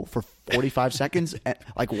the pool for 45 seconds, and,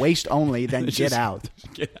 like waist only, then get out.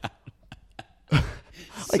 Get out.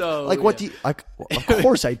 What do you? Like, of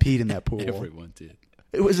course, I peed in that pool. Everyone did.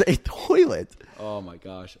 It was a toilet. Oh my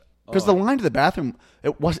gosh. Because the line to the bathroom,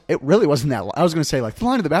 it really wasn't that long. I was going to say, like, the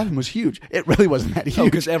line to the bathroom was huge. It really wasn't that huge.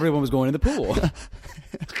 Because everyone was going in the pool.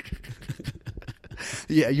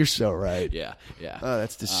 Yeah, you're so right. Yeah. Oh,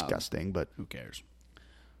 that's disgusting, but Who cares?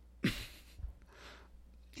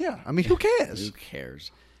 yeah, I mean, who cares? Who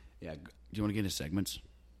cares? Yeah. Do you want to get into segments?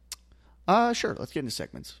 Sure. Let's get into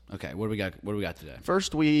segments. Okay. What do we got? What do we got today?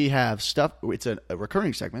 First, we have stuff. It's a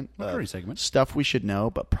recurring segment. Stuff we should know,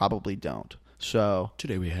 but probably don't. So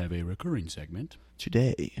Today we have a recurring segment.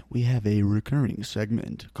 today we have a recurring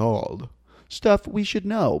segment called Stuff We Should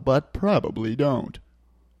Know, but Probably Don't.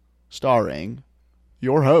 Starring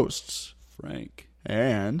your hosts, Frank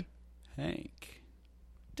and Hank.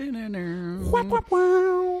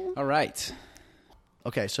 Wow. All right.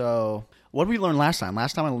 Okay, so what did we learn last time?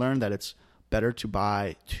 Last time I learned that it's better to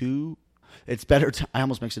buy two. I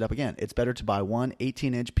almost mixed it up again. It's better to buy one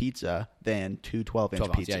 18-inch pizza than two 12-inch 12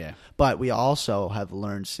 ounce, pizzas. yeah. But we also have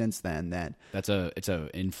learned since then that It's a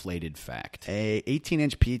inflated fact.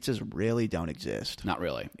 18-inch pizzas really don't exist. Not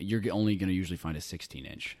really. You're only going to usually find a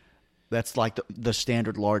 16-inch. That's like the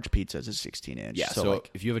standard large pizza is a 16-inch. Yeah. So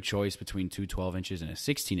if you have a choice between two 12 inches and a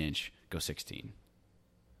 16-inch, go 16.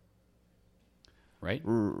 Right?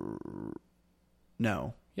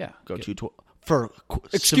 no. Yeah. Go Get- 212 for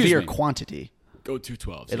Excuse severe me. quantity. Go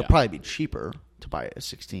 212s. It'll probably be cheaper to buy a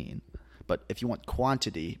 16. But if you want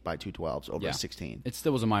quantity, buy 212s over a 16. It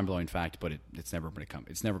still was a mind blowing fact, but it's never going to come.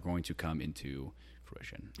 It's never going to come into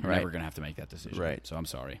fruition. You're Right. never going to have to make that decision. Right. So I'm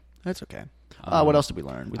sorry. That's okay. What else did we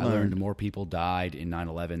learn? We I learned more people died in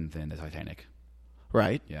 9/11 than the Titanic.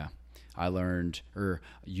 Right. Yeah.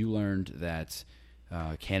 You learned that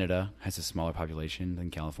Canada has a smaller population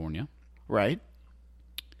than California. Right.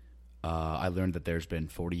 I learned that there's been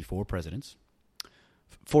 44 presidents.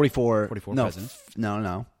 44 no, presidents?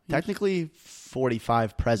 No. Technically,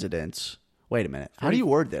 45 presidents. Wait a minute. How do you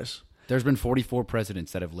word this? There's been 44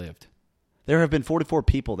 presidents that have lived. There have been 44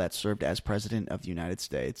 people that served as president of the United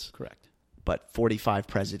States, Correct. but 45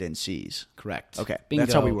 presidencies. Correct. Okay, Bingo.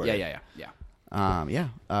 that's how we word it. Yeah.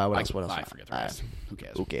 What else? I forget the rest. Who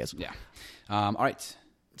cares? Who cares? Yeah. All right.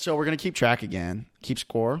 So we're going to keep track again. Keep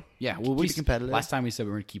score. Yeah. Well, keep it competitive. Last time we said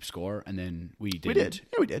we were going to keep score, and then we didn't. We did.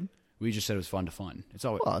 Yeah, we did. We just said it was fun to fun. It's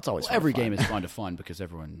always Well, it's always fun to every fun. game is fun to fun because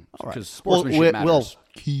everyone All right. because sportsmanship matters. We'll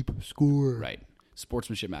keep score. Right.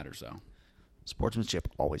 Sportsmanship matters though. Sportsmanship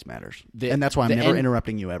always matters. The- and that's why I'm the never end-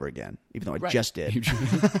 interrupting you ever again, even though I Right. just did.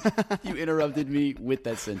 You interrupted me with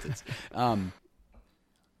that sentence.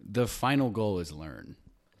 The final goal is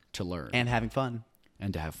to learn, And having fun.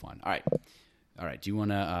 and to have fun. All right. Do you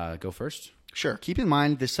want to go first? Sure. Keep in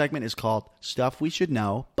mind, this segment is called Stuff We Should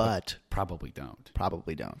Know, but Probably don't.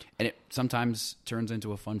 probably don't. And it sometimes turns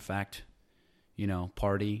into a fun fact,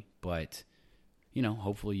 party. But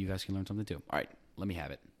hopefully you guys can learn something too. All right. Let me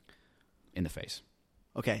have it in the face.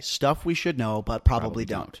 Okay, stuff we should know, but probably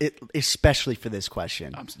don't. Especially for this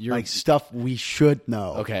question. Like stuff we should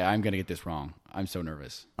know. Okay, I'm gonna get this wrong. I'm so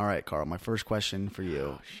nervous. All right, Carl, my first question for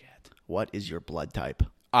you. Oh shit. What is your blood type?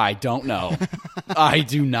 I don't know. I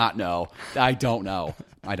do not know. I don't know.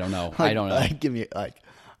 I don't know. Give me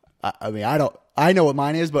I know what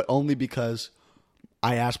mine is, but only because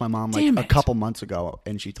I asked my mom Damn a it. couple months ago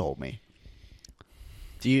and she told me.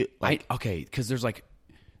 Do you because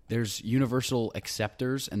there's universal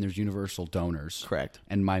acceptors and there's universal donors. Correct.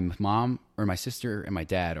 And my mom or my sister and my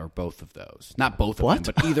dad are both of those. Not both of What?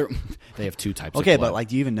 them, but either they have two types Okay, of blood. but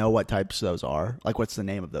do you even know what types those are? Like, what's the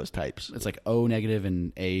name of those types? It's like O negative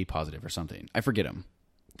and A positive or something. I forget them.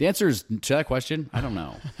 The answer is to that question, I don't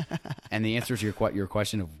know. And the answer to your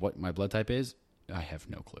question of what my blood type is, I have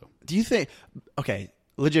no clue. Do you think? Okay,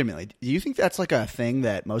 legitimately, do you think that's like a thing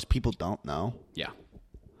that most people don't know? Yeah.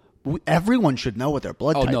 Everyone should know what their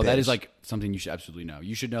blood type is. Oh no, that is like something you should absolutely know.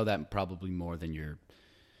 You should know that probably more than your,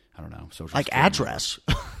 I don't know, social like security address.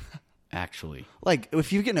 Actually, Like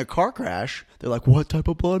if you get in a car crash, they're like, "What type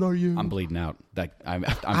of blood are you?" I'm bleeding out.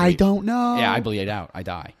 I don't know. Yeah, I bleed out. I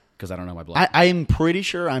die because I don't know my blood. I'm pretty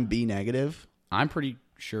sure I'm B negative. I'm pretty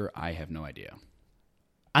sure I have no idea.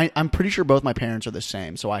 I'm pretty sure both my parents are the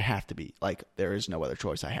same, so I have to be like. There is no other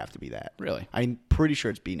choice. I have to be that. Really? I'm pretty sure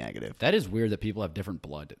it's B negative. That is weird that people have different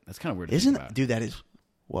blood. That's kind of weird to Isn't think about. dude? That is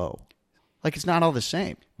whoa. Like it's not all the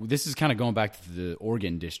same. This is kind of going back to the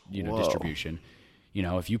organ distribution. You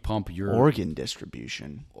know, if you pump your Organ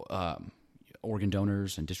distribution. organ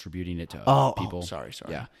donors and distributing it to people. Oh, sorry.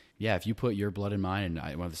 Yeah. If you put your blood and mine and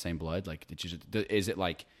I have the same blood, like, is it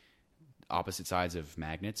like opposite sides of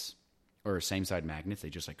magnets or same side magnets? They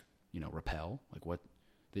just like repel. Like what?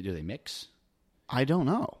 Do they mix? I don't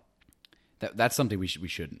know. That's something we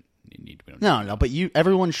shouldn't need. We don't No, but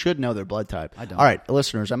everyone should know their blood type. I don't. All right,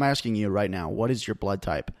 listeners, I'm asking you right now, what is your blood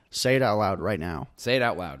type? Say it out loud right now. Say it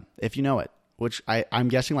out loud. If you know it, which I'm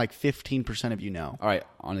guessing like 15% of you know. All right,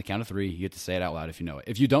 on the count of 3, you get to say it out loud if you know it.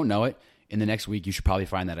 If you don't know it, in the next week, you should probably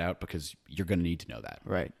find that out because you're going to need to know that.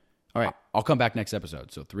 Right. All right. I'll come back next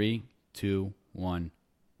episode. So 3, 2, 1.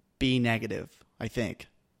 B negative, I think.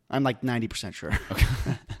 I'm like 90% sure.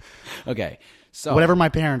 Okay. So Whatever my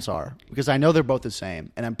parents are, because I know they're both the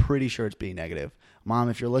same, and I'm pretty sure it's B negative. Mom,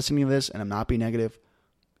 if you're listening to this and I'm not B negative,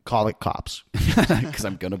 call it cops. because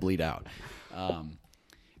I'm going to bleed out.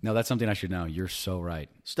 No, that's something I should know. You're so right.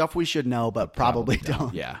 Stuff we should know, but probably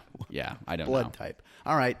don't. Yeah, I don't Blood know. type.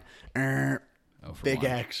 All right. Oh, for Big one.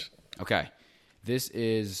 X. Okay. This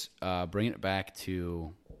is bringing it back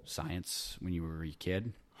to science when you were a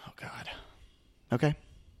kid. Oh, God. Okay.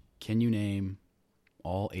 Can you name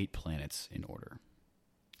all 8 planets in order?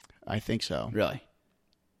 I think so. Really?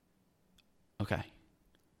 Okay.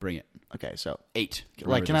 Bring it. Okay, so 8.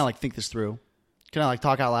 like, can I like think this through? Can I like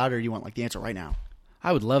talk out loud, or do you want like the answer right now?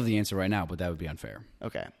 I would love the answer right now, but that would be unfair.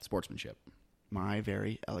 Okay. Sportsmanship. My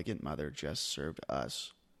very elegant mother just served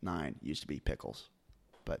us 9. Used to be pickles,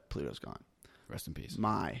 but Pluto's gone. Rest in peace.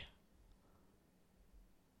 My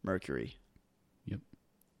Mercury, Yep.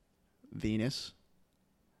 Venus,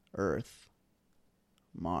 Earth,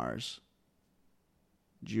 Mars,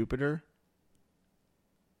 Jupiter,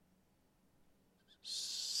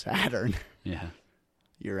 Saturn, Yeah.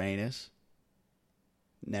 Uranus,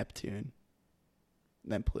 Neptune,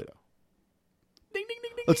 then Pluto. Ding, ding,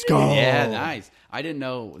 ding, ding. Let's go. Yeah, nice. I didn't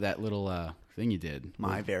know that little thing you did.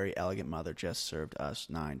 My very elegant mother just served us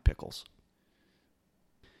 9 pickles.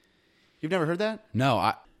 You've never heard that? No,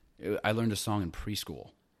 I learned a song in preschool,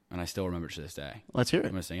 and I still remember it to this day. Let's hear it.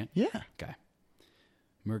 I'm going to sing it? Yeah. Okay.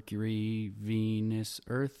 Mercury, Venus,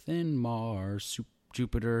 Earth, and Mars,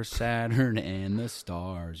 Jupiter, Saturn, and the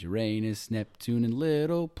stars, Uranus, Neptune, and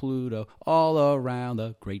little Pluto, all around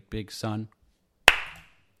the great big sun.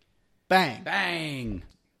 Bang. Bang!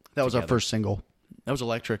 That was our Together. first single. That was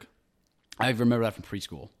electric. I remember that from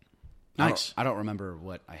preschool. Nice. I don't remember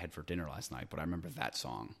what I had for dinner last night, but I remember that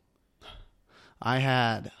song. I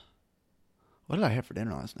had... What did I have for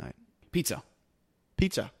dinner last night? Pizza.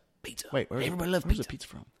 Pizza. Pizza. Wait, Everybody loves where's pizza. the pizza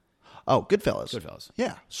from? Oh, Goodfellas. Goodfellas.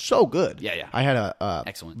 Yeah, so good. Yeah. I had a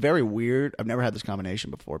Excellent. very weird. I've never had this combination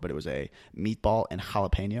before, but it was a meatball and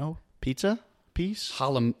jalapeno pizza piece.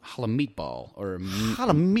 Hala meatball or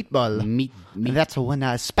Hala meatball. meat That's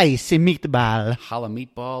one spicy meatball. hala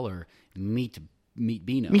meatball or meat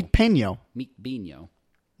beano. Meat peno. Meat beano.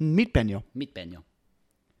 Meat peno. Meat beano.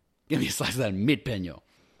 Give me a slice of that meat beano.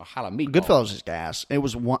 A hala meatball. Goodfellas is gas. It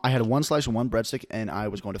was one. I had one slice and one breadstick, and I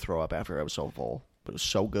was going to throw up after I was so full. But it was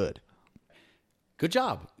so good. Good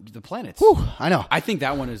job. The planets. Whew, I know. I think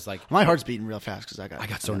that one is like My heart's beating real fast because I I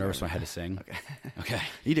got so nervous when I had to sing. Okay.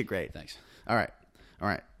 You did great. Thanks. All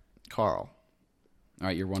right, Carl. All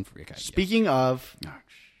right, you're one for okay. Speaking of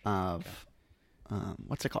Yes.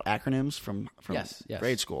 what's it called? Acronyms from Yes.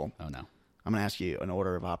 grade school. Oh no. I'm going to ask you an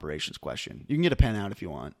order of operations question. You can get a pen out if you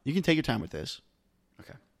want. You can take your time with this.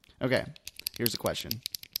 Okay. Okay. Here's the question.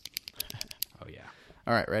 Oh yeah.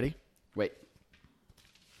 All right, ready? Wait.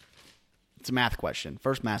 It's a math question.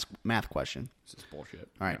 First math question. This is bullshit.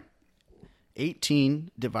 All right. 18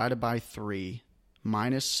 divided by 3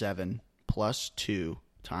 minus 7 plus 2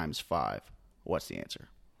 times 5. What's the answer?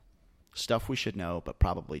 Stuff we should know, but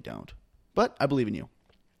probably don't. But I believe in you.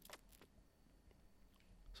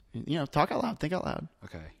 You know, talk out loud. Think out loud.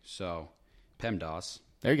 Okay. So, PEMDAS.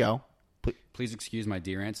 There you go. Please excuse my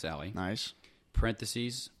dear Aunt Sally. Nice.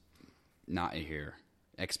 Parentheses, not here.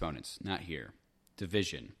 Exponents, not here.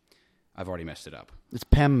 Division. I've already messed it up. It's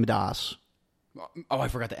PEMDAS. Oh, I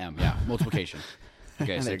forgot the M. Yeah, multiplication.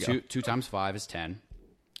 Okay, so There you go. 2 times 5 is 10.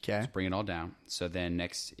 Okay. Let's bring it all down. So then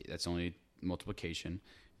next, that's only multiplication.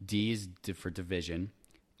 D is for division.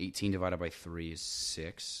 18 divided by 3 is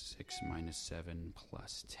 6. 6 minus 7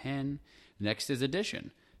 plus 10. Next is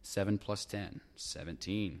addition. 7 plus 10,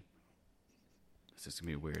 17. This is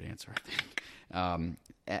going to be a weird answer, I think.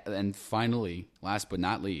 And finally, last but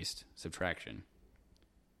not least, subtraction.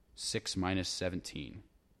 6 minus 17.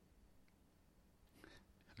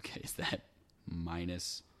 Okay, is that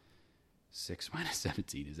minus 6 minus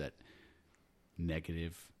 17? Is that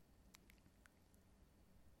negative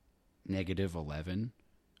 11?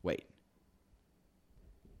 Wait.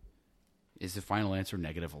 Is the final answer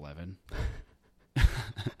negative 11?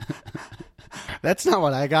 That's not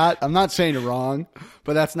what I got. I'm not saying it wrong,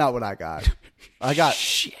 but that's not what I got. I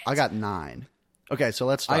got 9. Okay, so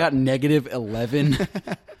let's start. I got negative 11.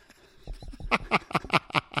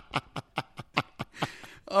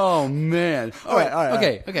 Oh, man. All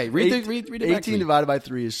right. Okay. Read it back 18 to me. divided by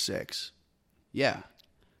 3 is 6. Yeah.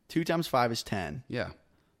 2 times 5 is 10. Yeah.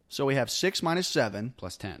 So we have 6 minus 7.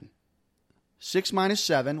 Plus 10. 6 minus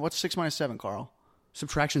 7. What's 6 minus 7, Carl?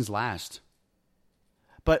 Subtraction's last.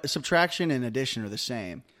 But subtraction and addition are the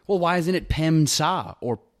same. Well, why isn't it PEMDAS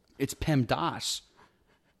or it's PEMDAS?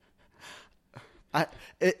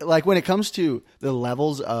 Like when it comes to the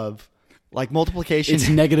levels of like multiplication, It's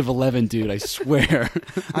negative 11, dude. I swear.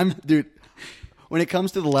 dude. When it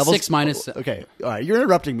comes to the levels, 6 minus- Okay, all right. You're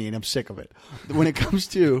interrupting me, and I'm sick of it. When it comes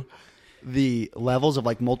to the levels of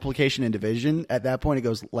like multiplication and division, at that point it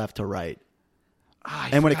goes left to right.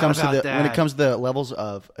 And when it comes to the levels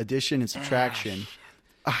of addition and subtraction,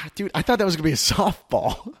 dude, I thought that was gonna be a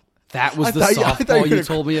softball. That was I the thought softball you were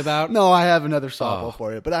told me about? No, I have another softball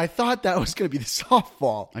for you, but I thought that was gonna be the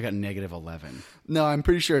softball. I got negative 11. No, I'm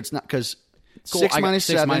pretty sure it's not because Cool, 6 I got minus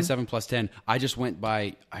 6 7. minus 7 plus 10. I just went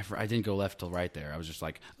by, I didn't go left to right there. I was just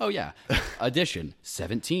like, oh, yeah. Addition,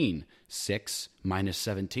 17. 6 minus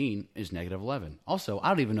 17 is negative 11. Also, I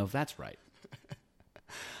don't even know if that's right.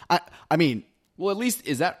 I mean, Well, at least,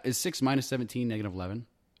 is 6 minus 17 negative 11?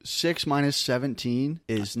 6 minus 17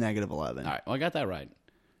 is negative 11. All right, well, I got that right.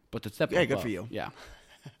 But the step Yeah, above. good for you. Yeah.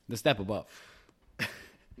 The step above.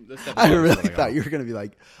 I really thought you were going to be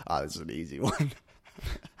like, oh, this is an easy one.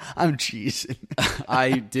 I'm cheesing.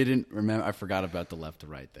 I didn't remember. I forgot about the left to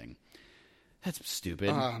right thing. That's stupid.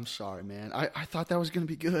 I'm sorry, man. I thought that was going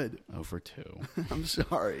to be good. 0 for 2. I'm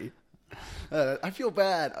sorry. I feel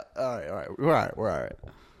bad. All right. We're all right.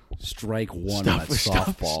 Strike one on that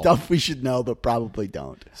softball. Stuff we should know, but probably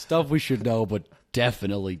don't. Stuff we should know, but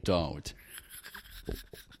definitely don't.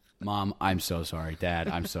 Mom, I'm so sorry. Dad,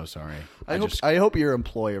 I'm so sorry. I hope your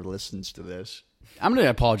employer listens to this. I'm going to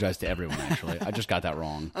apologize to everyone, actually. I just got that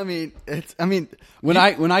wrong. I mean, When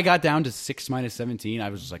I got down to 6 minus 17, I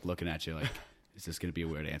was just like looking at you like, is this going to be a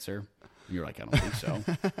weird answer? And you're like, I don't think so.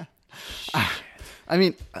 I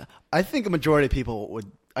mean, I think a majority of people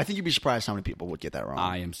would. I think you'd be surprised how many people would get that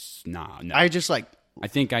wrong. No. I just like. I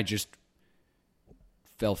think I just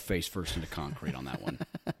fell face first into concrete on that one.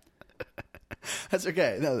 That's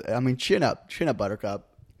okay. No, I mean, chin up, Buttercup.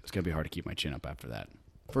 It's going to be hard to keep my chin up after that.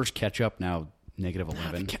 First ketchup, now negative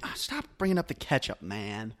 11. Stop bringing up the ketchup,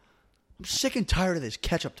 man. I'm sick and tired of this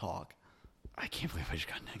ketchup talk. I can't believe I just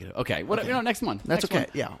got negative. Okay, next month. That's next okay.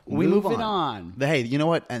 Month. Yeah, we move on. Hey, you know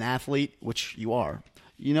what? An athlete, which you are,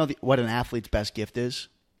 you know what an athlete's best gift is?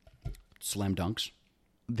 Slam dunks.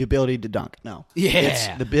 The ability to dunk. No. Yeah. It's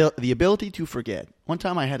the ability to forget. One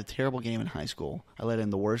time I had a terrible game in high school. I let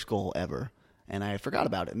in the worst goal ever, and I forgot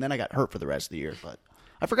about it. And then I got hurt for the rest of the year, but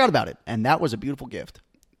I forgot about it, and that was a beautiful gift.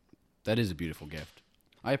 That is a beautiful gift.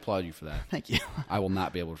 I applaud you for that. Thank you. I will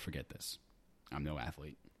not be able to forget this. I'm no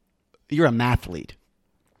athlete. You're a mathlete.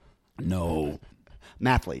 No.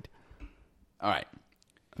 Mathlete. All right.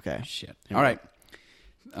 Okay. Shit. All right.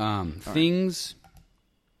 Things.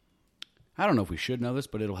 I don't know if we should know this,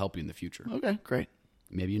 but it'll help you in the future. Okay, great.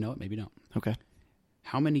 Maybe you know it, maybe you don't. Okay.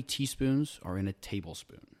 How many teaspoons are in a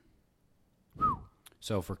tablespoon?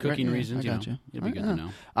 So for cooking reasons, I got you. It'd be good to know.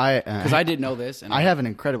 Because I didn't know this, and I have an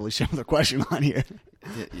incredibly similar question on here.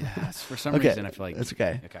 Yes, for some reason I feel like it's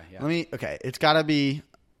okay. Okay, yeah. It's got to be.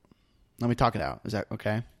 Let me talk it out. Is that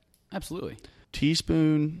okay? Absolutely.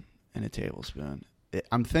 Teaspoon and a tablespoon.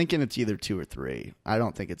 I'm thinking it's either 2 or 3. I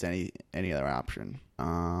don't think it's any other option.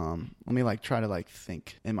 Let me try to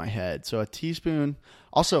think in my head. So a teaspoon.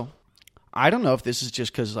 Also, I don't know if this is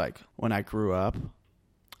just because when I grew up,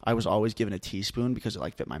 I was always given a teaspoon because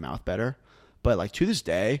it fit my mouth better. But to this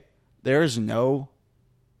day, there is no.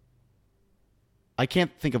 I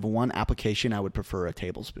can't think of one application I would prefer a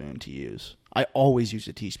tablespoon to use. I always use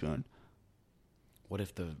a teaspoon. What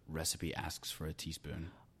if the recipe asks for a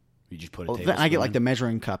teaspoon? You just put a tablespoon. Then I get the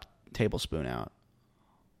measuring cup tablespoon out.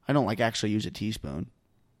 I don't actually use a teaspoon.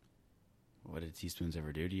 What did teaspoons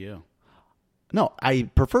ever do to you? No, I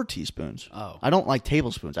prefer teaspoons. Oh. I don't like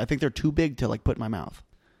tablespoons. I think they're too big to put in my mouth.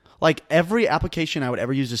 Every application I would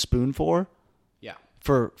ever use a spoon for, Yeah.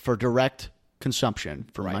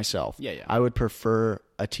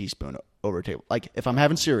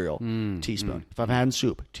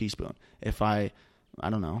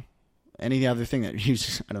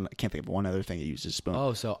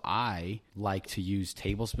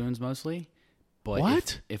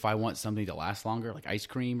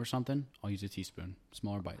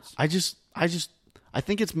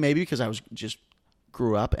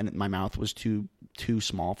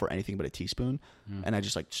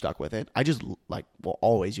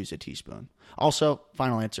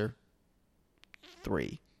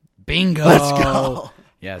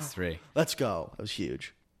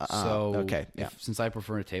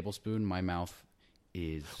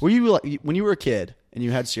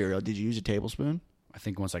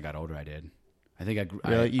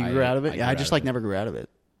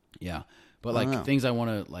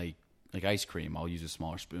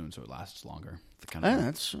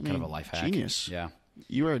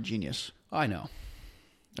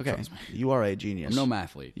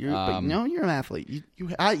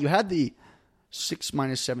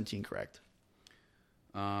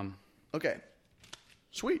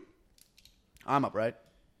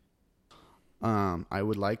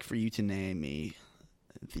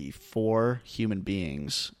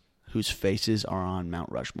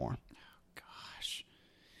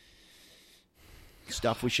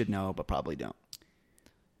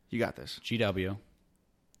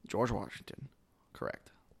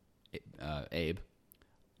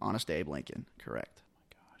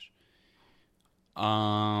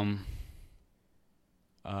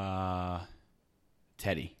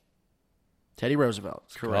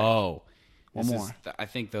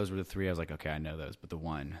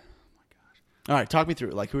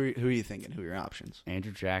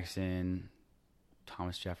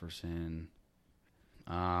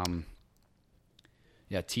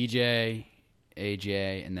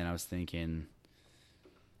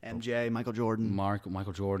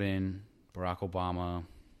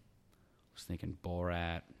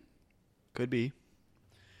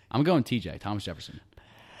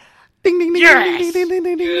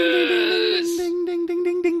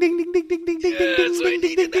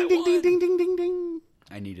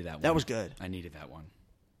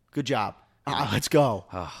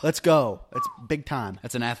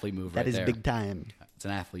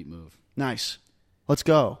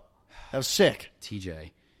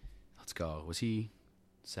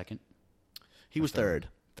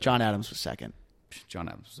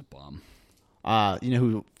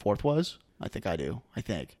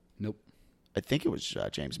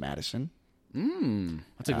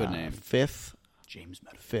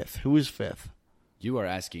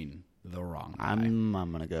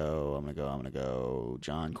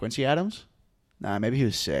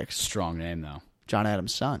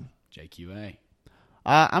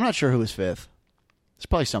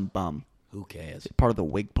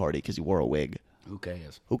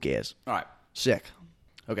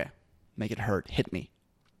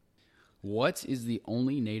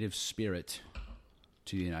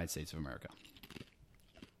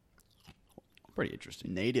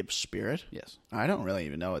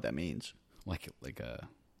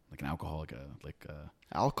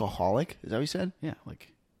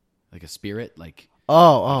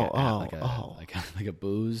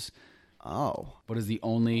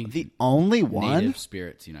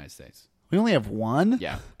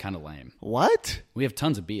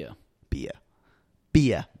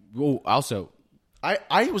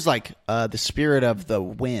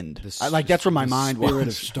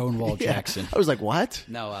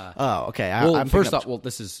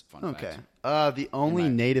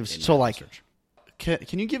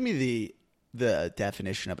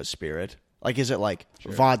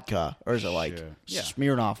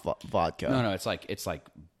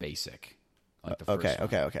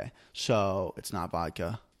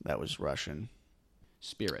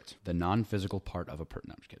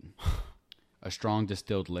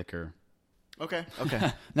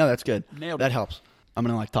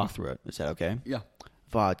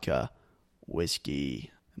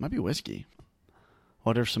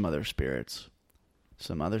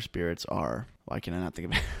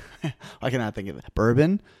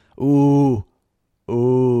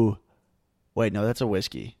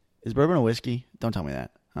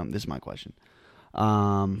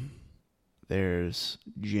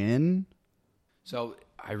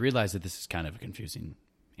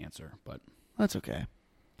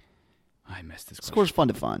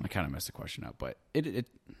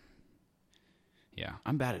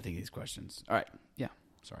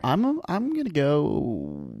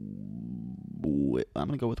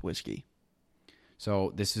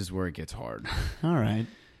 So this is where it gets hard. All right.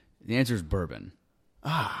 The answer is bourbon.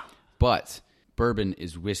 But bourbon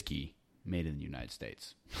is whiskey made in the United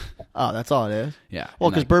States. Oh, that's all it is? Yeah. Well,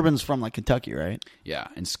 And because bourbon's from, like, Kentucky, right? yeah,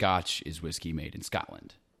 and Scotch is whiskey made in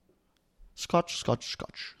Scotland. Scotch. I love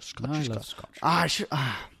Scotch.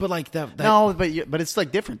 But like that No, but it's,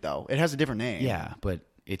 like, different, though. It has a different name. yeah, but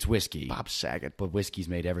it's whiskey. Bob Saget. But whiskey's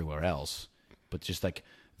made everywhere else. But just like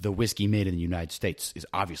the whiskey made in the United States is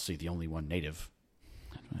obviously the only one native.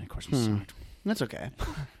 Of course, I'm sorry. That's okay.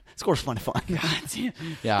 Score's fun to find.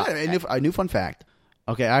 Yeah. A new fun fact.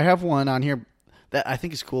 Okay, I have one on here that I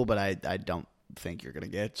think is cool, but I don't think you're gonna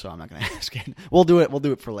get, so I'm not gonna ask it. We'll do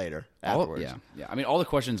it for later afterwards. Yeah. I mean, all the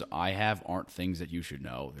questions I have aren't things that you should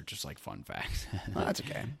know. They're just like fun facts. Oh, that's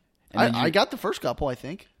okay. then I got the first couple, I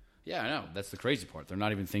think. Yeah, I know. That's the crazy part. They're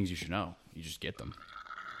not even things you should know. You just get them.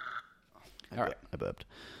 All right. I burped.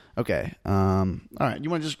 Okay. All right. You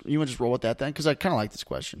want to just roll with that then? Because I kind of like this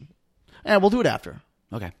question. And we'll do it after.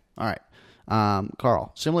 Okay. All right.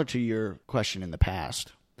 Carl, similar to your question in the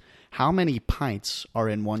past, how many pints are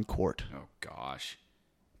in one quart? Oh, gosh.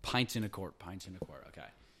 Pints in a quart. Okay.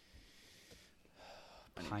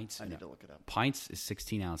 I need to look it up. Pints is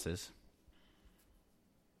 16 ounces.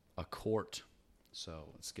 A quart. So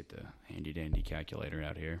let's get the handy-dandy calculator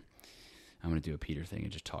out here. I'm going to do a Peter thing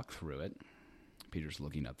and just talk through it. Peter's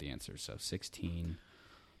looking up the answer. So 16,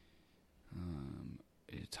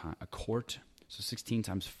 a quart. So 16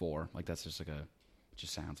 times 4. Like that's just like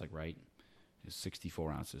just sounds like right. Is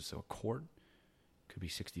 64 ounces. So a quart could be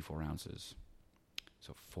 64 ounces.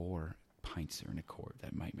 So 4 pints are in a quart.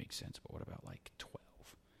 That might make sense. But what about like 12?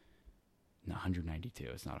 No, 192.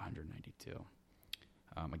 It's not 192.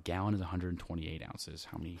 A gallon is 128 ounces.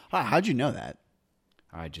 How many? How'd you know that?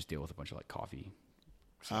 I just deal with a bunch of like coffee.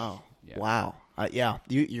 Oh, Yeah. wow. Yeah,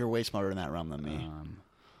 you're way smarter in that realm than me.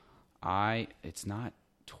 It's not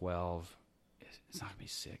 12. It's not going to be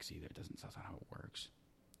 6 either. That's not how it works.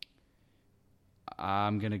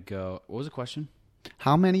 I'm going to go. What was the question?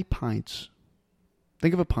 How many pints?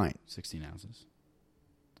 Think of a pint. 16 ounces.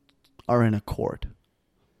 Are in a quart.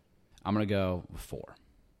 I'm going to go with 4.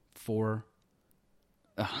 4.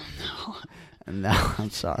 Oh, no. No,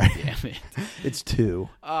 I'm sorry. Damn it. It's 2.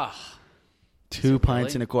 Ah. 2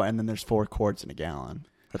 pints really? in a quart, and then there's 4 quarts in a gallon.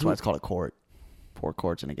 That's why it's called a quart. 4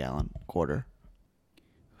 quarts in a gallon. Quarter.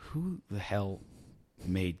 Who the hell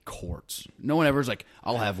made quarts? No one ever's like,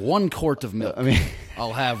 I'll have 1 quart of milk. I mean,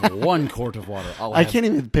 I'll have 1 quart of water. I can't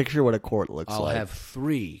even picture what a quart looks I'll like. have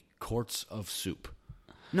 3 quarts of soup.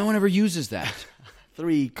 No one ever uses that.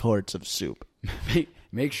 3 quarts of soup.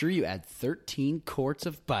 Make sure you add 13 quarts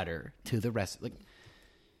of butter to the rest. Like,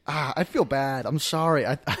 I feel bad. I'm sorry.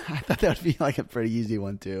 I thought that would be like a pretty easy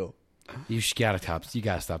one too. you gotta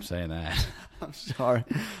stop saying that. I'm sorry.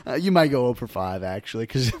 You might go 0 for 5 actually,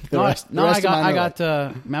 because I got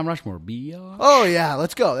Mount Rushmore. Oh yeah,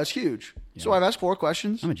 let's go. That's huge. Yeah. So I've asked 4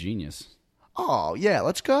 questions. I'm a genius. Oh yeah,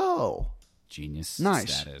 let's go. Genius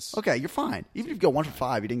Nice. status. Okay, you're fine. Even if you go 1 for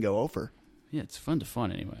 5, you didn't go 0 for. Yeah, it's fun to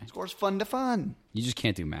fun anyway. Score's fun to fun. You just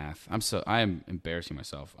can't do math. I am embarrassing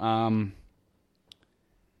myself.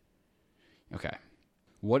 Okay.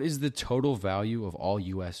 What is the total value of all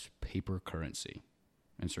U.S. paper currency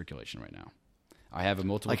in circulation right now? I have a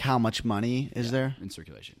multiple. Like how much money is there? In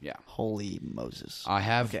circulation? Yeah. Holy Moses. I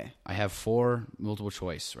have. Okay. I have 4 multiple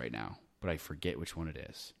choice right now, but I forget which one it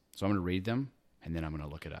is. So I'm going to read them and then I'm going to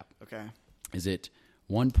look it up. Okay. Is it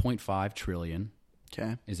 1.5 trillion?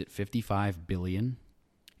 Okay. Is it 55 billion?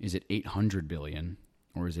 Is it 800 billion?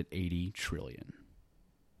 Or is it 80 trillion?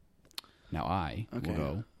 Now I will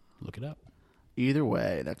go look it up. Either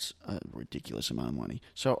way, that's a ridiculous amount of money.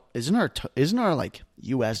 So isn't our like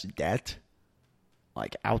U.S. debt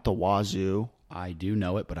like out the wazoo? I do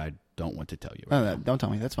know it, but I don't want to tell you. Right now. Don't tell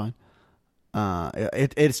me. That's fine.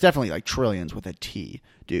 It's definitely like trillions with a T,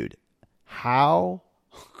 dude. How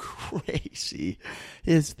crazy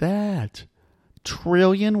is that?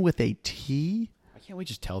 Trillion with a T? Why can't we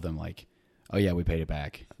just tell them like, oh yeah, we paid it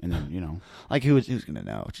back, and then Like who's gonna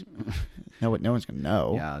know? No one's gonna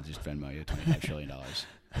know. yeah, I'll just Venmo you $25 trillion,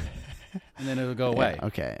 and then it'll go away. Yeah,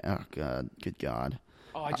 okay. Oh god. Good God.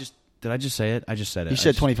 Oh, did I just say it? I just said it. You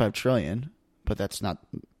said 25 trillion, but that's not.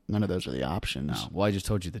 None of those are the options. No. Well, I just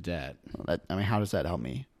told you the debt. How does that help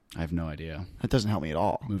me? I have no idea. That doesn't help me at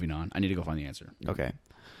all. Moving on. I need to go find the answer. Okay.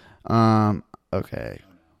 Okay.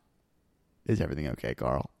 Is everything okay,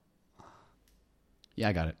 Carl? Yeah,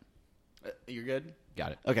 I got it. You're good?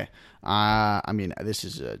 Got it. Okay. I mean, this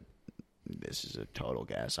is a total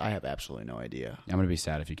guess. I have absolutely no idea. I'm gonna be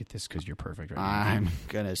sad if you get this because you're perfect right now. I'm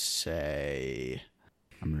gonna say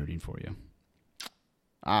I'm rooting for you.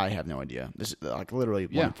 I have no idea. This is like literally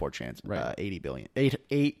 1 in 4 chance. Right. 80 billion.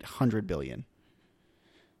 800 billion.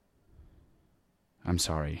 I'm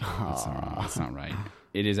sorry. That's not right.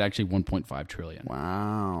 It is actually 1.5 trillion.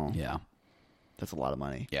 Wow. Yeah. That's a lot of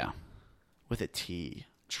money. Yeah. With a T.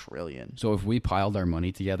 Trillion. So if we piled our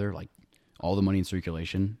money together, like all the money in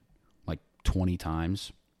circulation, like 20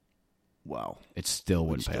 times, Wow. it still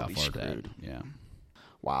wouldn't We'd pay still off be our debt. screwed. Yeah.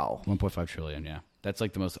 Wow. 1.5 trillion, yeah. That's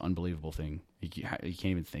like the most unbelievable thing. You can't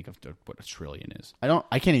even think of what a trillion is.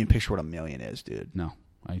 I can't even picture what a million is, dude. No,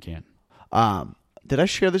 I can't. Did I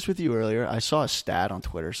share this with you earlier? I saw a stat on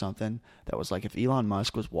Twitter or something that was like if Elon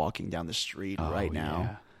Musk was walking down the street right now,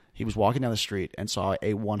 yeah. he was walking down the street and saw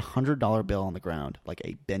a $100 bill on the ground, like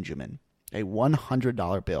a Benjamin, a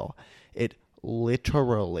 $100 bill. It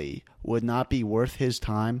literally would not be worth his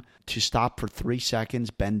time to stop for 3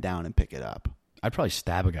 seconds, bend down, and pick it up. I'd probably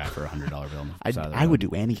stab a guy for $100 bill. On the side of the I would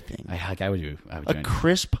road. do anything. I would do A anything.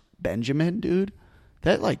 crisp Benjamin, dude,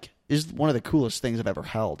 that like is one of the coolest things I've ever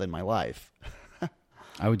held in my life.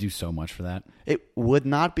 I would do so much for that. It would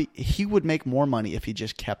not be. He would make more money if he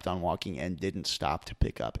just kept on walking and didn't stop to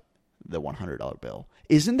pick up the $100 bill.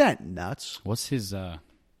 Isn't that nuts? What's his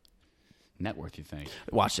net worth, you think?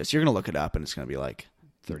 Watch this. You're gonna look it up, and it's gonna be like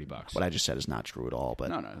 $30. what I just said is not true at all. But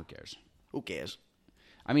No, who cares? who cares?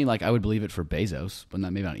 I mean, like, I would believe it for Bezos, but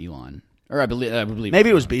not maybe not Elon. Or I would believe Maybe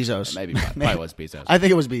it was Bezos. Maybe probably was Bezos. I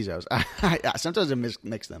think it was Bezos. Sometimes I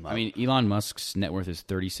mix them up. I mean, Elon Musk's net worth is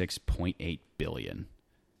 $36.8 billion.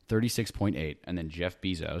 36.8, and then Jeff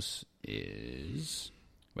Bezos is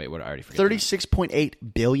wait, what? I already forget. 36.8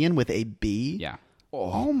 billion with a B. Yeah,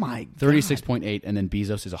 Oh my god. 36.8, and then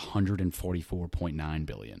Bezos is 144.9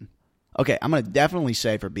 billion. Okay, I'm gonna definitely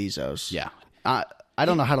say for Bezos. Yeah, I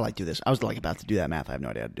don't know how to like do this. I was like about to do that math. I have no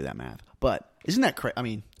idea how to do that math. But isn't that crazy? I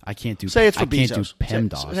mean, I can't do. say it's for I can't Bezos. do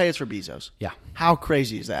PEMDAS. Say it's for Bezos. Yeah, How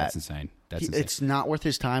crazy is that? that's insane. That's insane. It's not worth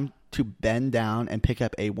his time to bend down and pick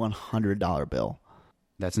up a $100 bill.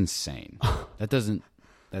 That's insane. That doesn't.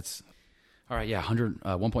 That's all right. Yeah,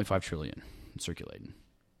 1.5 trillion circulating.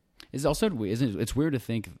 It's also isn't it's weird to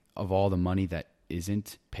think of all the money that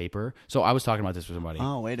isn't paper. So I was talking about this with somebody.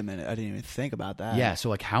 Oh, wait a minute. I didn't even think about that. Yeah. So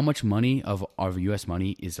like, how much money of U.S.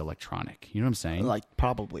 money is electronic? You know what I'm saying? Like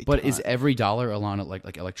probably. But is every dollar along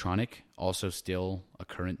like electronic also still a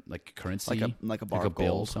currency, Like a bar of bill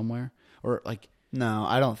gold? somewhere, or like No,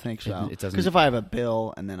 I don't think so. It doesn't- Because if I have a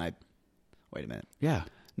bill and then wait a minute. yeah.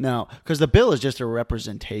 No, because the bill is just a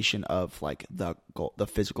representation of like the gold, the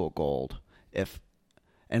physical gold.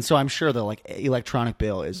 And so I'm sure the like electronic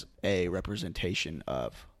bill is a representation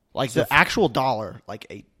of like the actual dollar, like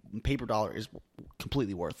a paper dollar is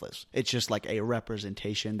completely worthless. It's just like a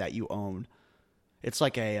representation that you own. It's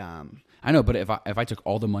like a I know, but if I took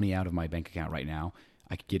all the money out of my bank account right now,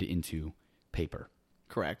 I could get it into paper.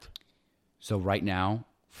 correct. So right now,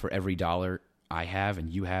 for every dollar I have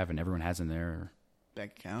and you have and everyone has in their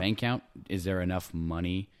Bank account. bank account, is there enough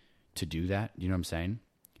money to do that? You know what I'm saying?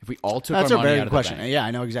 If we all took That's our a money very out good of the question. bank, Yeah, I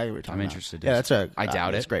know exactly what you're talking I'm about. interested. Yeah, that's I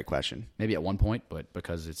doubt that's it. a great question. maybe at one point, but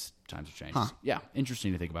because it's times have changed. Huh. Yeah,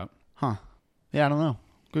 interesting to think about. Huh. Yeah, I don't know.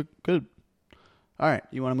 Good. All right,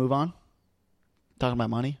 you want to move on? Talking about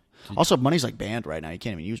money? Also, money's like banned right now. You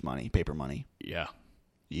can't even use money, paper money. Yeah.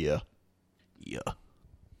 Yeah.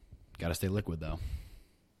 Got to stay liquid, though.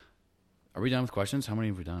 Are we done with questions? How many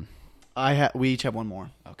have we done? We each have one more.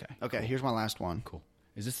 Okay. Okay, here's my last one. Cool.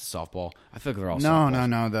 Is this the softball? I feel like they're all No, softballs.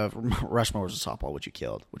 no. The Rushmore was a softball, which you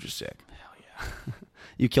killed, which was sick. Hell yeah.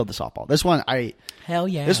 You killed the softball. This one, Hell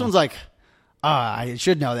yeah. This one's like, I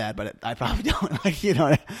should know that, but I probably don't. Like, you know,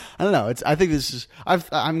 I don't know. I think this is. I'm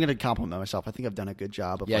going to compliment myself. I think I've done a good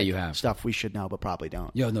job of Yeah, you have. stuff we should know, but probably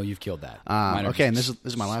don't. Yo, no, you've killed that. Mine are Okay, and just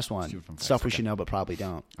this is my last one. stupid from facts. Stuff we Okay. should know, but probably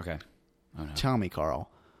don't. Okay. Oh, no. Tell me, Carl.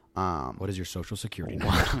 What is your social security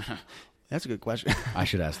number? That's a good question. I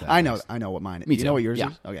should ask that. I know next. what mine is. Me You too. know what yours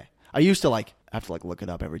Yeah. is? Okay. I used to have to look it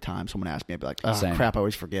up every time someone asked me. I'd be like, oh, Same. crap, I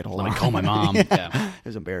always forget. Hold Let on. me call my mom. Yeah. It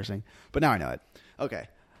was embarrassing. But now I know it. Okay.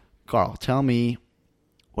 Carl, tell me,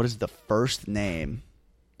 what is the first name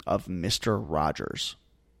of Mr. Rogers?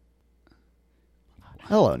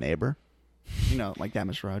 Hello, neighbor. You know, like that,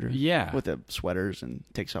 Mr. Rogers? Yeah. With the sweaters and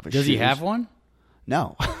takes off his Does shoes. he have one?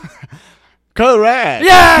 No. Correct.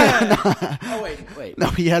 Yeah. Oh wait. No,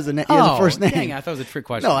 he has a first name. Dang, I thought it was a trick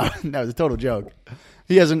question. No, that was a total joke.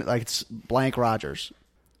 He hasn't, like, it's blank Rogers.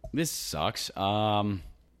 This sucks.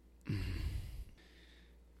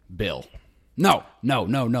 Bill. No.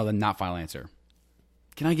 The not final answer.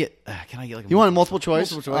 Can I get like a You want a multiple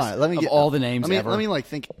choice? Multiple choice? All right, let me of get all the names ever. Let me like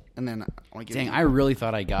think, and then I want to Dang, I really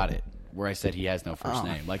thought I got it. Where I said he has no first Oh.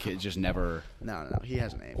 name. Like, it just never. No. He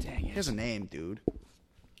has a name. Dang it. He has a name, dude.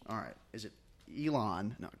 All right. Is it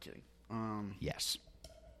Elon? No, I'm kidding. Yes.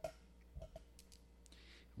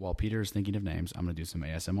 While Peter is thinking of names, I'm going to do some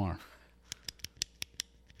ASMR. I'm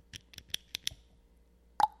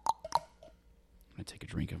going to take a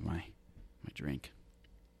drink of my drink.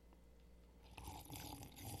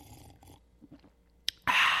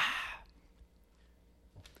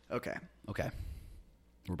 Okay. Okay.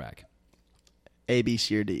 We're back. A, B,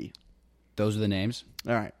 C, or D. Those are the names?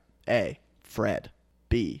 All right. A, Fred.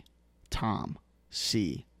 B, Tom.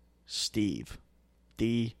 C, Steve.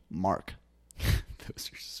 D, Mark.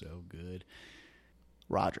 Those are so good.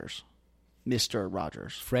 Rogers. Mr.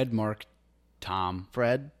 Rogers. Fred, Mark, Tom.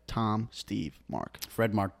 Fred, Tom, Steve, Mark.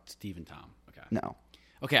 Fred, Mark, Steve, and Tom. Okay. No.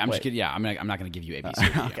 Okay, I'm Wait. just kidding. Yeah, I'm not going to give you A, B, C, or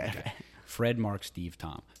D. Okay. Fred, Mark, Steve,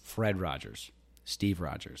 Tom. Fred Rogers. Steve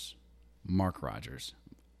Rogers. Mark Rogers.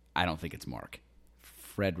 I don't think it's Mark.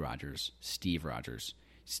 Fred Rogers. Steve Rogers.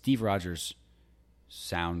 Steve Rogers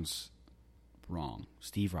sounds wrong.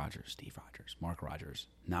 Steve Rogers. Mark Rogers.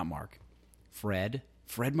 Not Mark. Fred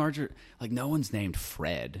Rogers. Like, no one's named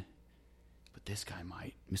Fred. But this guy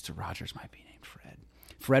might. Mr. Rogers might be named Fred.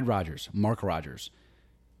 Fred Rogers. Mark Rogers.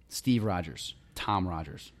 Steve Rogers. Tom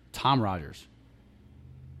Rogers. Tom Rogers.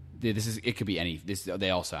 It could be any.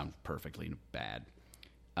 They all sound perfectly bad.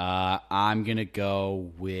 I'm gonna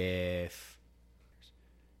go with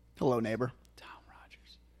Hello, neighbor. Tom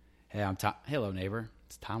Rogers. Hey, I'm Tom. Hello, neighbor.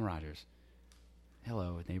 It's Tom Rogers.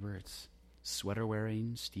 Hello, neighbor. It's sweater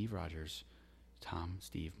wearing Steve Rogers. Tom,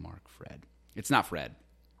 Steve, Mark, Fred. It's not Fred.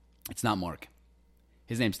 It's not Mark.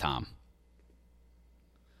 His name's Tom.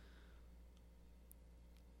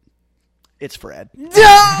 It's Fred.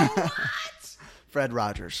 Fred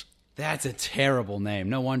Rogers. That's a terrible name.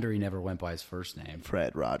 No wonder he never went by his first name.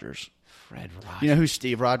 Fred Rogers. Fred Rogers. You know who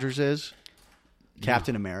Steve Rogers is?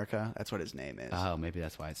 Captain America. That's what his name is. Oh, maybe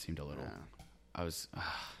that's why it seemed a little. I was.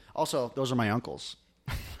 Also, those are my uncles.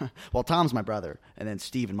 Well, Tom's my brother, and then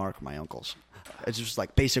Steve and Mark are my uncles. It's just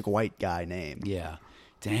like basic white guy name. Yeah.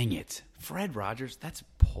 Dang it. Fred Rogers. That's a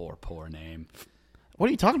poor name. What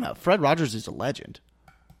are you talking about? Fred Rogers is a legend.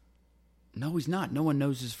 No, he's not. No one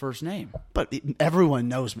knows his first name. But everyone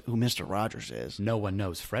knows who Mr. Rogers is. No one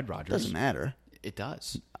knows Fred Rogers. Doesn't matter. It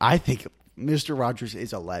does. I think Mr. Rogers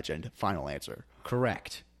is a legend. Final answer.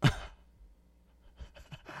 Correct.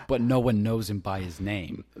 But no one knows him by his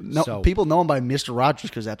name. No, so, people know him by Mr. Rogers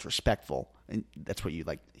because that's respectful, and that's what you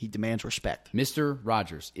like. He demands respect Mr.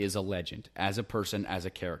 Rogers is a legend as a person, as a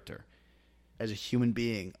character. as a human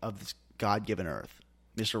being of this God-given earth.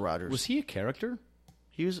 Mr. Rogers Was he a character?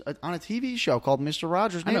 He was on a TV show called Mr.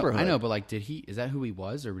 Rogers' Neighborhood. I know, but like, is that who he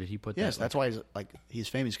was, or did he put that? Yes, that's why he's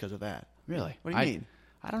famous because of that. Really? What do you mean?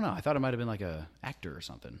 I don't know. I thought it might have been like a actor or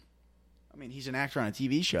something. I mean, he's an actor on a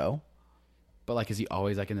TV show. But like, is he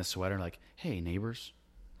always like in the sweater, like, "Hey, neighbors"?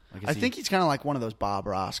 Like, I think he's kind of like one of those Bob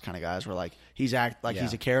Ross kind of guys, where like he's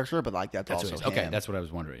he's a character, but like that's also what okay. him. That's what I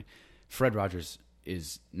was wondering. Fred Rogers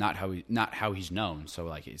is not how he's known, so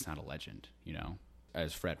like he's not a legend,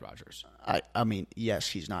 as Fred Rogers. I mean, yes,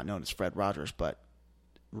 he's not known as Fred Rogers, but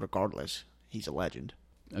regardless, he's a legend.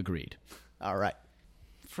 Agreed. All right.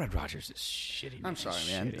 Fred Rogers is shitty. I'm sorry,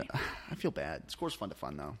 man. Shitty. I feel bad. Score's fun to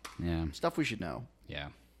fun though. Yeah. Stuff we should know. Yeah.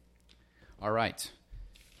 All right.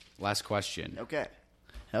 Last question. Okay.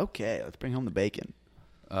 Let's bring home the bacon.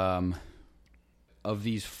 Of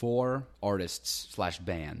these 4 artists /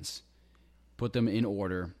 bands, put them in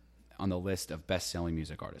order on the list of best-selling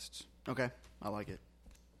music artists. Okay, I like it.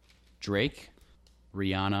 Drake,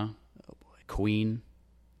 Rihanna, Queen,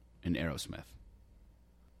 and Aerosmith.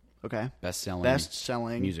 Okay.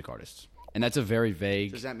 Best-selling music artists. And that's a very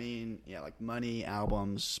vague... Does that mean, like money,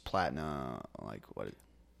 albums, platinum, like what?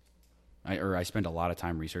 I spent a lot of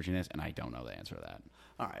time researching this, and I don't know the answer to that.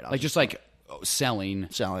 All right. Selling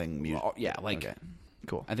music. Yeah, like... Okay.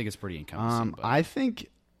 Cool. I think it's pretty encompassing. I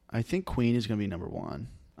think Queen is going to be number 1.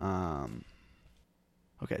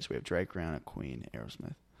 Okay, so we have Drake, Rihanna, Queen,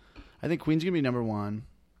 Aerosmith. I think Queen's going to be number 1.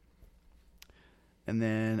 And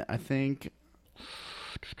then I think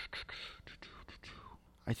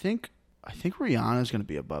Rihanna is going to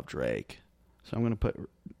be above Drake. So I'm going to put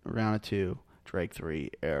Rihanna 2, Drake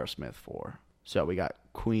 3, Aerosmith 4. So we got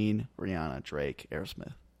Queen, Rihanna, Drake,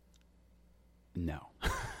 Aerosmith. No.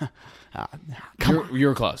 Come on.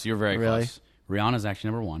 You're close. You're very Really? close. Rihanna's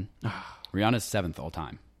actually number 1. Rihanna's 7th all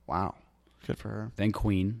time. Wow. Good for her. Then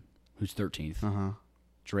Queen, who's 13th. Uh-huh.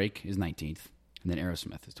 Drake is 19th. And then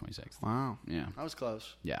Aerosmith is 26th. Wow. Yeah. That was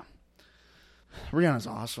close. Yeah. Rihanna's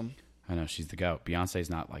awesome. I know. She's the goat. Beyonce's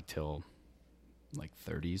not like till like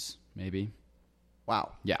 30s, maybe.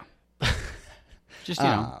 Wow. Yeah. Just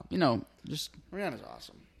just Rihanna's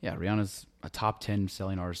awesome. yeah. Rihanna's a top 10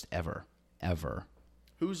 selling artist ever.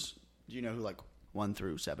 Do you know who like 1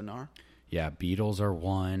 through 7 are? Yeah, Beatles are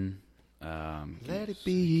one. Let it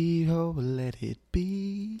be, oh, let it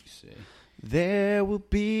be. See. There will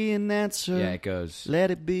be an answer. Yeah, it goes.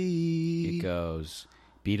 Let it be. It goes.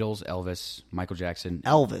 Beatles, Elvis, Michael Jackson.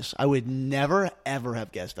 Elvis. I would never, ever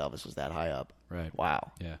have guessed Elvis was that high up. Right.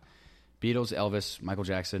 Wow. Yeah. Beatles, Elvis, Michael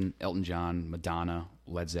Jackson, Elton John, Madonna,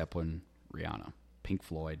 Led Zeppelin, Rihanna, Pink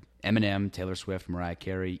Floyd, Eminem, Taylor Swift, Mariah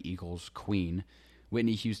Carey, Eagles, Queen,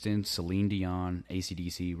 Whitney Houston, Celine Dion,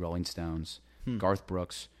 AC/DC, Rolling Stones, Garth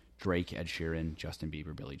Brooks, Drake, Ed Sheeran, Justin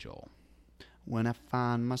Bieber, Billy Joel. When I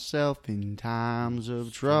find myself in times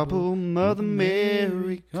of trouble, Mother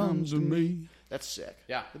Mary comes to me. That's sick.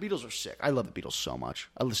 Yeah. The Beatles are sick. I love the Beatles so much.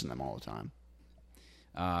 I listen to them all the time.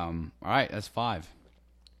 All right, that's 5.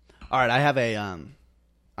 All right, I have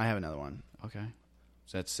another one. Okay.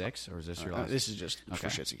 Is that 6, or is this your last? This is just for Okay.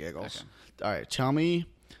 shits and giggles. Okay. All right, tell me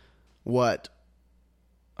what.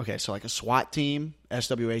 Okay, so like a SWAT team,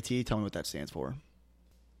 SWAT. Tell me what that stands for.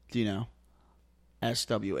 Do you know?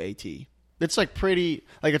 SWAT. It's like pretty.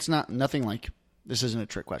 Like it's nothing like. This isn't a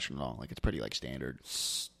trick question at all. Like it's pretty like standard.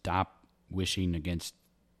 Stop wishing against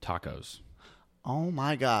tacos. Oh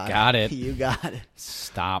my God! Got it. You got it.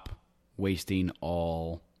 Stop wasting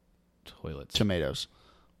all toilets. Tomatoes,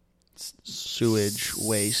 sewage,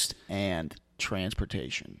 waste, and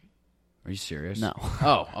transportation. Are you serious? No.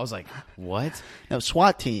 Oh, I was like, what? No,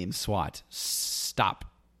 SWAT teams. SWAT. Stop.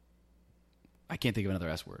 I can't think of another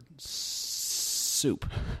S word. Soup.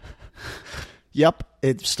 Yep,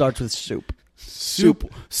 it starts with soup.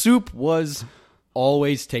 Soup was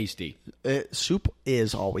always tasty. Soup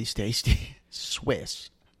is always tasty. Swiss.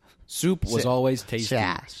 Soup was always tasty.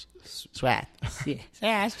 Swat.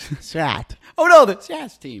 Swat. Oh no, the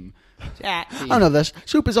Sass team. Oh no, this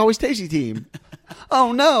soup is always tasty team.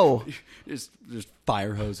 Oh no. Just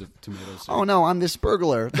fire hose of tomato soup. Oh no, I'm this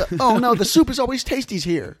burglar. Oh no, the soup is always tasty's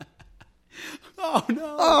here. Oh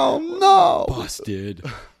no. Oh no. Busted.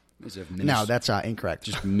 No, that's incorrect.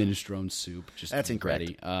 just minestrone soup. Just That's incorrect.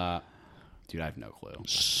 ready. Dude, I have no clue.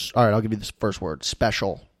 All right, I'll give you this first word.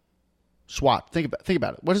 Special. SWAT. Think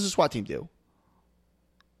about it. What does a SWAT team do?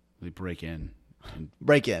 They break in.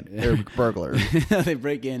 Break in. They're burglars. They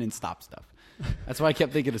break in and stop stuff. That's why I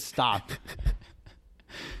kept thinking of stop.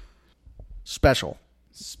 Special.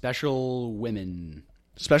 Special women.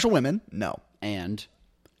 Special women? No. And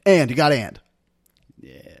And you got and.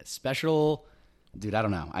 yeah, special. Dude, I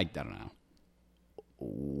don't know. I don't know.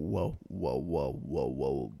 Whoa.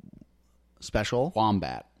 Special.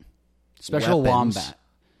 Wombat. Special weapons. wombat.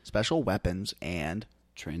 Special weapons and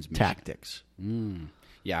Transmission. tactics.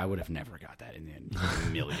 Yeah, I would have never got that in a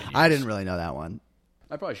million years. I didn't really know that one.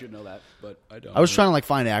 I probably should know that, but I don't. I was trying to like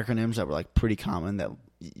find acronyms that were like pretty common that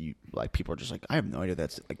you like people are just like I have no idea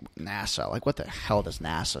that's like NASA. Like what the hell does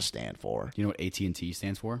NASA stand for? You know what AT&T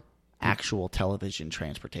stands for? Actual television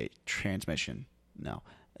transmission. No.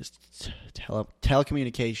 It's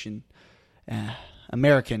telecommunication.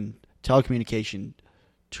 American telecommunication.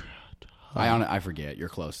 I forget. You're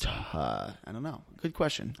close. Though. I don't know. Good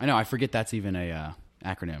question. I know. I forget that's even a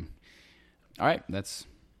acronym. All right, that's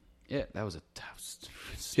it. That was a tough. Do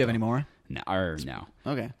you have any more? No. No.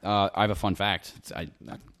 Okay. I have a fun fact.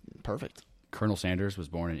 Perfect. Colonel Sanders was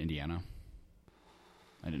born in Indiana.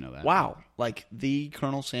 I didn't know that. Wow. Like the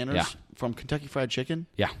Colonel Sanders Yeah. from Kentucky Fried Chicken?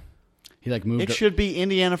 Yeah. He like moved. It should be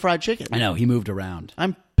Indiana Fried Chicken. I know. He moved around.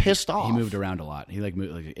 I'm pissed off. He moved around a lot. He like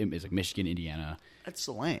moved. Like, it's like Michigan, Indiana. That's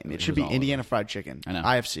the lame. It It should was be all Indiana Fried Chicken. I know.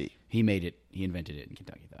 IFC. He made it. He invented it in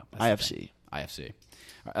Kentucky, though. That's the IFC. thing. IFC.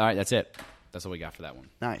 All right, that's it. That's all we got for that one.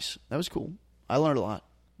 Nice. That was cool. I learned a lot.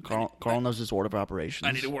 Carl knows his order of operations.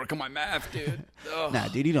 I need to work on my math, dude. Ugh. Nah,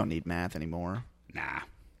 dude, you don't need math anymore. Nah.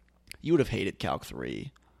 You would have hated Calc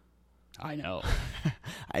 3. I know.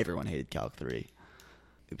 Everyone hated Calc 3.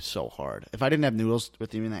 It was so hard. If I didn't have noodles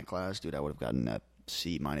with you in that class, dude, I would have gotten a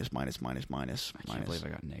C minus. I can't believe I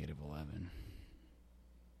got -11.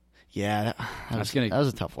 Yeah, that was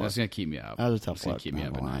a tough one. That's gonna keep me up. That was a tough That's gonna one. keep me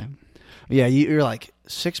not up at gonna lie. night. Yeah, you're like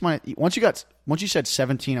 6 minus. Once you said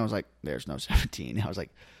 17, I was like, "There's no 17." I was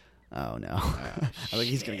like, "Oh no!" I was like,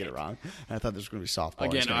 "He's gonna get it wrong." And I thought this was gonna be softball.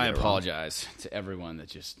 He's Again, gonna I get it wrong. apologize to everyone that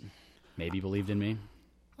just maybe believed in me.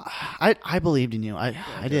 I believed in you.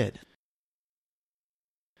 I did.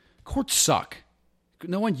 Courts suck.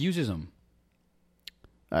 No one uses them.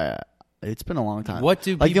 It's been a long time. What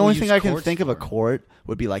do like the people only use thing I can courts think of a for? court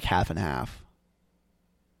would be like half and half.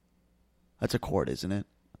 That's a court, isn't it?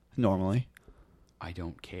 Normally. I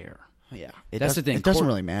don't care. Yeah, That's the thing. It doesn't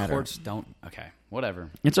really matter. Courts don't. Okay,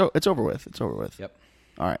 whatever. It's over with. It's over with. Yep.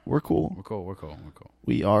 All right, we're cool. We're cool.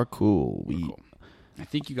 We are cool. We're cool. I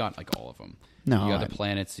think you got like all of them. No, you got the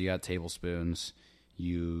planets. You got tablespoons.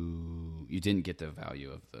 You didn't get the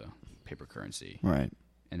value of the paper currency, right.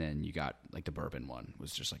 and then you got like the bourbon one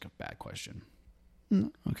was just like a bad question.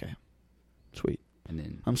 Okay, sweet. And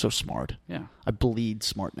then I'm so smart. yeah, I bleed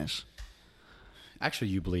smartness. actually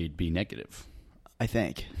you bleed B negative. I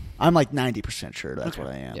think I'm like 90% sure that's what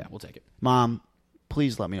I am. Yeah, we'll take it. Mom,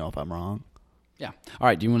 please let me know if I'm wrong. Yeah. All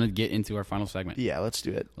right. Do you want to get into our final segment? Yeah, let's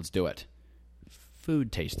do it. Let's do it.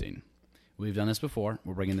 Food tasting. We've done this before.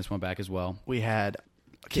 We're bringing this one back as well. We had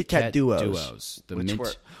Kit Kat duos,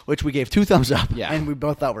 The which we gave 2 thumbs up. Yeah. And we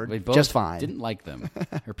both thought were we both just fine. Didn't like them.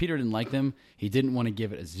 Or Peter didn't like them. He didn't want to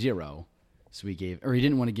give it a 0, so he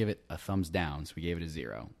didn't want to give it a thumbs down, so we gave it a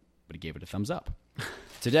 0, but he gave it a thumbs up.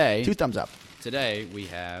 Today, 2 thumbs up. Today we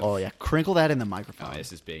have. Oh yeah, crinkle that in the microphone. Oh,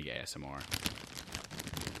 this is big ASMR.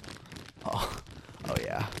 Oh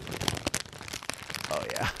yeah. Oh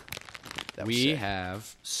yeah. That was We sick.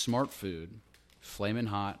 have Smart Food, Flamin'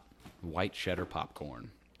 Hot, white cheddar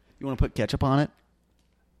popcorn. You want to put ketchup on it?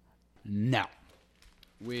 No.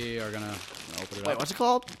 We are gonna open it Wait, up. what's it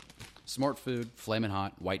called? Smart Food, Flamin'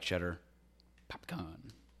 Hot, white cheddar,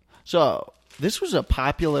 popcorn. So this was a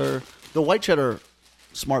popular. The white cheddar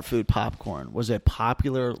Smart Food popcorn was a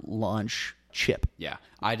popular lunch chip. Yeah,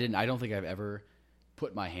 I don't think I've ever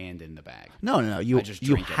put my hand in the bag. No. You I just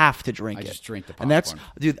you drink it. have to drink I it. just drink the And that's,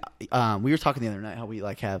 popcorn. dude. We were talking the other night how we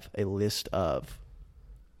like have a list of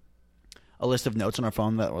notes on our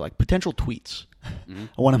phone that were like potential tweets. Mm-hmm.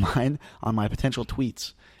 One of mine on my potential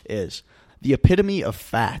tweets is the epitome of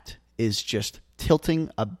fat is just tilting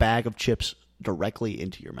a bag of chips directly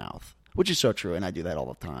into your mouth, which is so true, and I do that all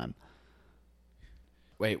the time.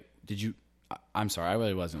 Wait, did you? I'm sorry, I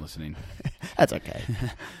really wasn't listening. That's okay.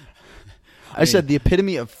 I said the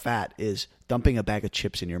epitome of fat is dumping a bag of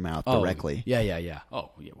chips in your mouth directly. Yeah.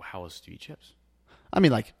 Oh, yeah. Well, how else do you eat chips? I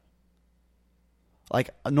mean, like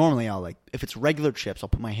normally I'll if it's regular chips, I'll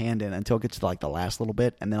put my hand in until it gets to like the last little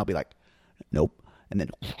bit, and then I'll be like, nope, and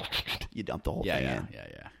then you dump the whole thing in.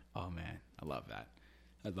 Yeah. Oh man, I love that.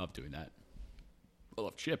 I love doing that. I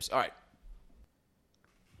love chips. All right.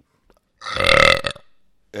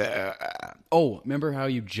 Oh, remember how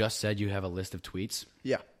you just said you have a list of tweets?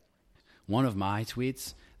 Yeah. One of my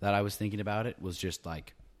tweets that I was thinking about it was just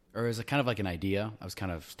like, or it was kind of like an idea. I was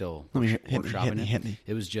kind of still workshopping it. Hit me.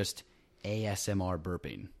 It was just ASMR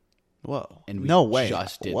burping. Whoa. And we no way.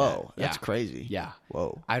 just did Whoa. that. That's Yeah. crazy. Yeah.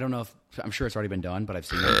 Whoa. I don't know if, I'm sure it's already been done, but I've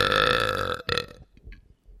seen it.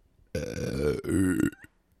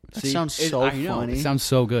 That sounds so I know, funny. it sounds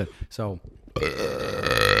so good. So,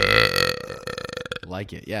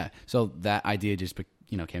 like it, yeah. So that idea just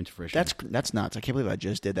came to fruition. That's nuts. I can't believe I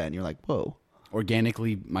just did that, and you're like, whoa.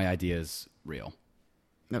 Organically, my idea is real.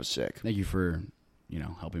 That was sick. Thank you for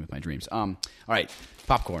helping with my dreams. All right,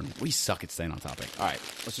 popcorn. We suck at staying on topic. All right,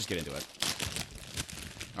 let's just get into it.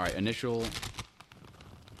 All right, initial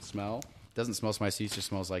smell doesn't smell spicy. It just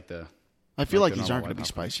smells like the. I feel like the these normal aren't going to white be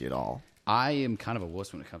popcorn. spicy at all. I am kind of a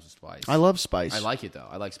wuss when it comes to spice. I love spice. I like it though.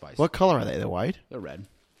 I like spice. What color are they? They're white? They're red.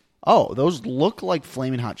 Oh, those look like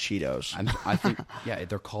Flamin' Hot Cheetos. I think yeah,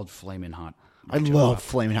 they're called Flamin' Hot. I love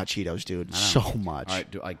Flamin' Hot Cheetos, dude, so much.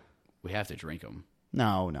 All right, we have to drink them.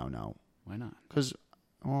 No. Why not? Because,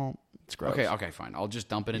 well, it's gross. Okay, fine. I'll just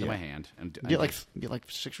dump it into my hand and Get like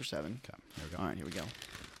 6 or 7. Okay, there we go. All right, here we go.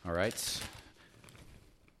 All right.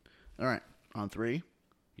 All right, on 3.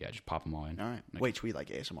 Yeah, just pop them all in. All right. Wait, should we like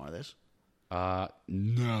ASMR this?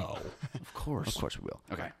 No. Of course. Of course we will.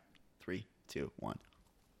 Okay. All right. 3, 2, 1.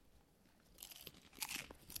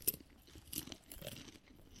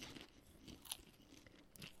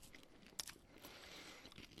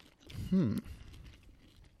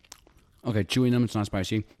 Okay, chewing them, it's not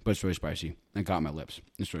spicy, but it's really spicy. It got my lips.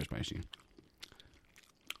 It's really spicy.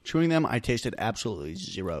 Chewing them, I tasted absolutely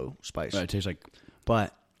zero spice. But it tastes like...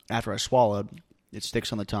 But after I swallowed, it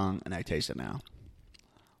sticks on the tongue, and I taste it now.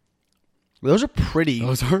 Those are pretty.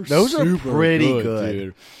 Those are pretty good.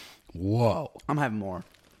 dude. Whoa. I'm having more.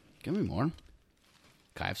 Give me more.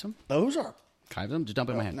 Can I have some? Those are. Can I have some? Just dump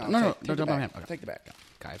it in my hand. no, No, take don't the dump it in my bag. hand. Okay. Take the bag.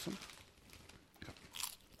 Can I have some? Okay.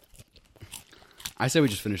 I say we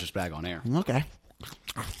just finish this bag on air. Okay.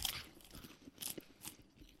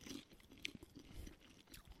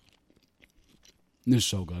 This is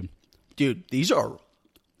so good. Dude, these are.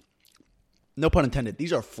 No pun intended.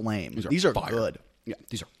 These are flame. These are fire. good. Yeah,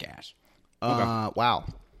 these are gas. Wow.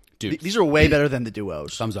 Dude. These are way better than the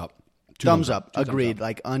duos. Thumbs up. Thumbs up. Two thumbs Agreed. up.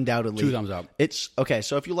 Like, undoubtedly. 2 thumbs up. It's okay.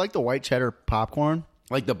 So if you like the white cheddar popcorn,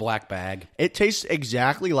 Like the black bag. It tastes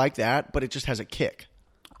exactly like that, but it just has a kick.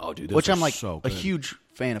 Oh, dude, those Which are I'm like so a good. huge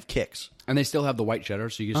fan of kicks. And they still have the white cheddar,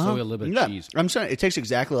 so you can still get a little bit Yeah, of cheese. I'm saying it tastes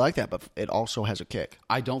exactly like that, but it also has a kick.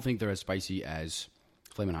 I don't think they're as spicy as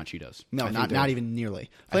Flamin' Hot Cheetos. No, I think not they're- even nearly.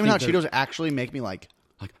 I Flamin' Hot think they're- Cheetos actually make me like.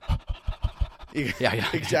 Yeah,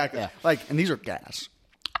 exactly. yeah. Like, and these are gas.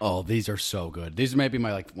 Oh, these are so good. These might be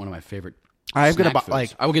one of my favorite. I'm gonna snack buy foods.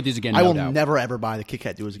 like I will get these again. I no will doubt. never ever buy the Kit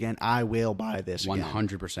Kat Duos again. I will buy this again.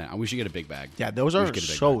 100%. We should get a big bag. Yeah, those We are should get a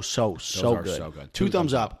big so bag. so are good. so good. Two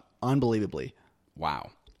thumbs up, unbelievably.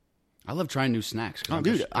 Wow. I love trying new snacks. 'cause Oh,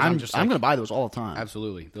 dude, I'm I'm gonna buy those all the time.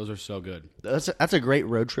 Absolutely, those are so good. That's a great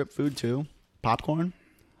road trip food too. Popcorn.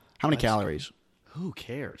 How many calories? Who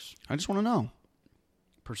cares? I just want to know.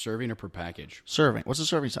 Per serving or per package? Serving. What's the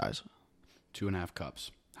serving size? 2.5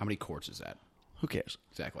 cups. How many quarts is that? Who cares?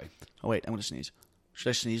 Exactly. Oh wait, I'm gonna sneeze. Should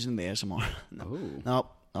I sneeze in the ASMR? No. Ooh.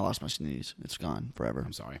 Nope. I lost my sneeze. It's gone forever.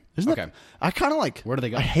 I'm sorry. Isn't okay. that, I kind of like. Where do they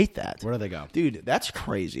go? I hate that. Where do they go? Dude, that's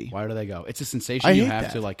crazy. Why do they go? It's a sensation I you hate have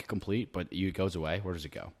that. to like complete, but it goes away. Where does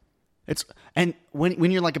it go? It's and when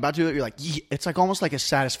you're like about to do it, you're like, "Yeah," it's like almost like a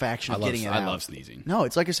satisfaction of getting it out. I love sneezing. No,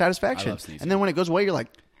 it's like a satisfaction. I love sneezing. And then when it goes away, you're like,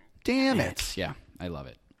 damn it. Yeah, I love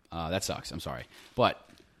it. That sucks. I'm sorry. But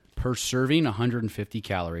per serving, 150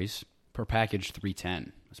 calories. Per package,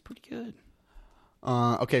 310. That's pretty good.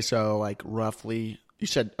 Okay, so like roughly, you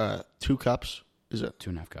said 2 cups. Is it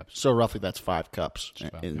 2.5 cups. So roughly, that's 5 cups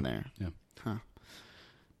about, in yeah. there. Yeah.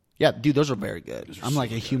 Yeah, dude, those are very good. are I'm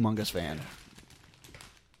like a super humongous fan.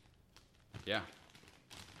 Yeah.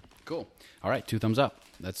 Cool. All right, 2 thumbs up.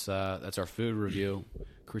 That's our food review,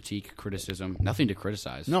 critique, criticism. Nothing to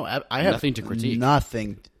criticize. No, I have nothing to critique.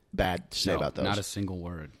 Nothing bad to say No, about those. Not a single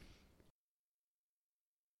word.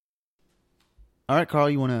 All right, Carl,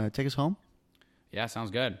 you want to take us home? Yeah,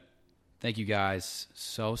 sounds good. Thank you guys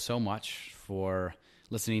so much for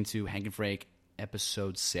listening to Hank and Frank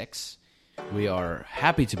episode 6. We are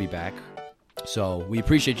happy to be back. So we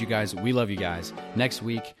appreciate you guys. We love you guys. Next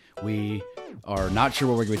week, we are not sure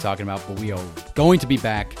what we're going to be talking about, but we are going to be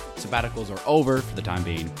back. Sabbaticals are over for the time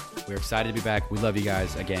being. We're excited to be back. We love you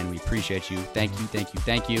guys. Again, we appreciate you. Thank you.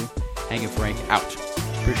 Hank and Frank out.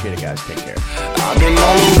 Appreciate it, guys. Take care. I've been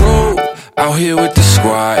on the road, out here with the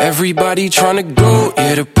squad. Everybody trying to go,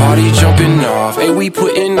 yeah, the party jumping off. Hey, we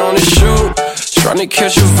putting on a show, trying to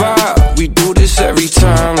catch a vibe. We do this every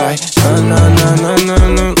time, like na na na na na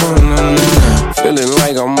na na na. Feeling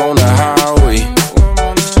like I'm on the highway,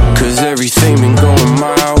 cause everything been going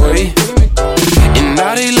my way. And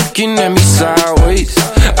now they looking at me sideways.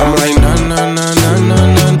 I'm like na na na na na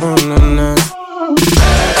na na na.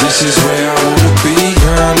 This is where I wanna be,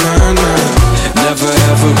 nah, nah, nah. Never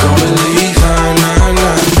ever gonna leave, nah, nah,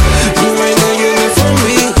 nah. You ain't taking it from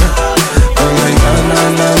me. I'm like, nah, nah,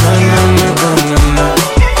 nah, nah, nah, nah, nah, nah.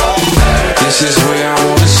 This is where I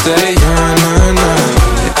wanna stay, nah, nah,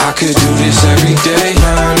 nah. I could do this every day,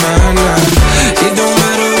 nah, nah, nah. It don't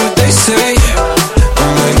matter what they say.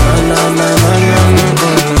 I'm like, nah, nah, nah, nah, nah,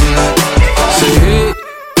 nah, nah, nah. Say, hey,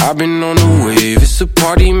 I've been on the wave. It's a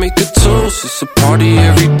party, make a toast. It's a party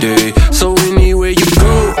every day. So anywhere you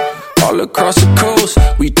go, all across the coast,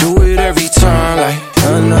 we do it every time. Like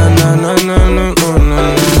na na na na na na na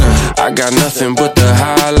na. I got nothing but the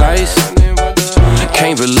highlights.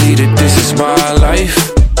 Can't believe that this is my life.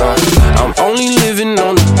 I'm only living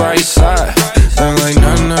on the bright side. I'm like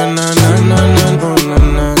na na na na na na na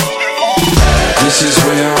na. This is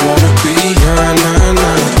where I wanna be. Na na na.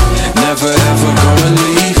 Never ever gonna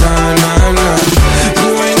leave. Na na na.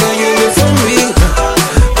 You ain't taking it from me.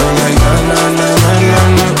 I'm like na na na na na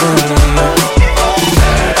na na na.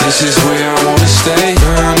 This is where I wanna stay.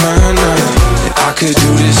 Na na na. I could do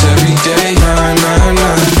this every day. Na na na.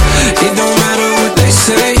 It don't matter what they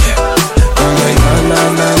say. I'm like na na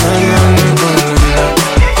na na na na na.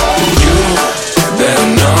 You better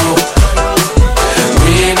know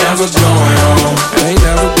we ain't never going home. Ain't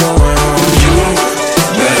never going home. You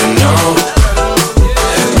better know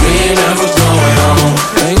we ain't never going home.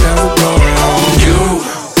 Ain't never going home. You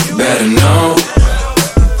better know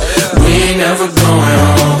we ain't never going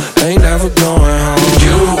home. Ain't never going home.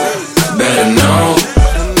 You better know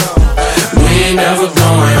we ain't never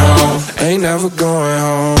going home. Ain't never going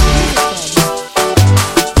home.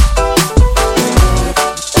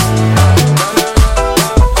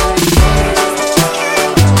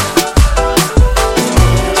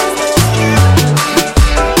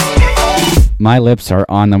 My lips are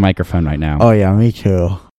on the microphone right now. Oh, yeah, me too.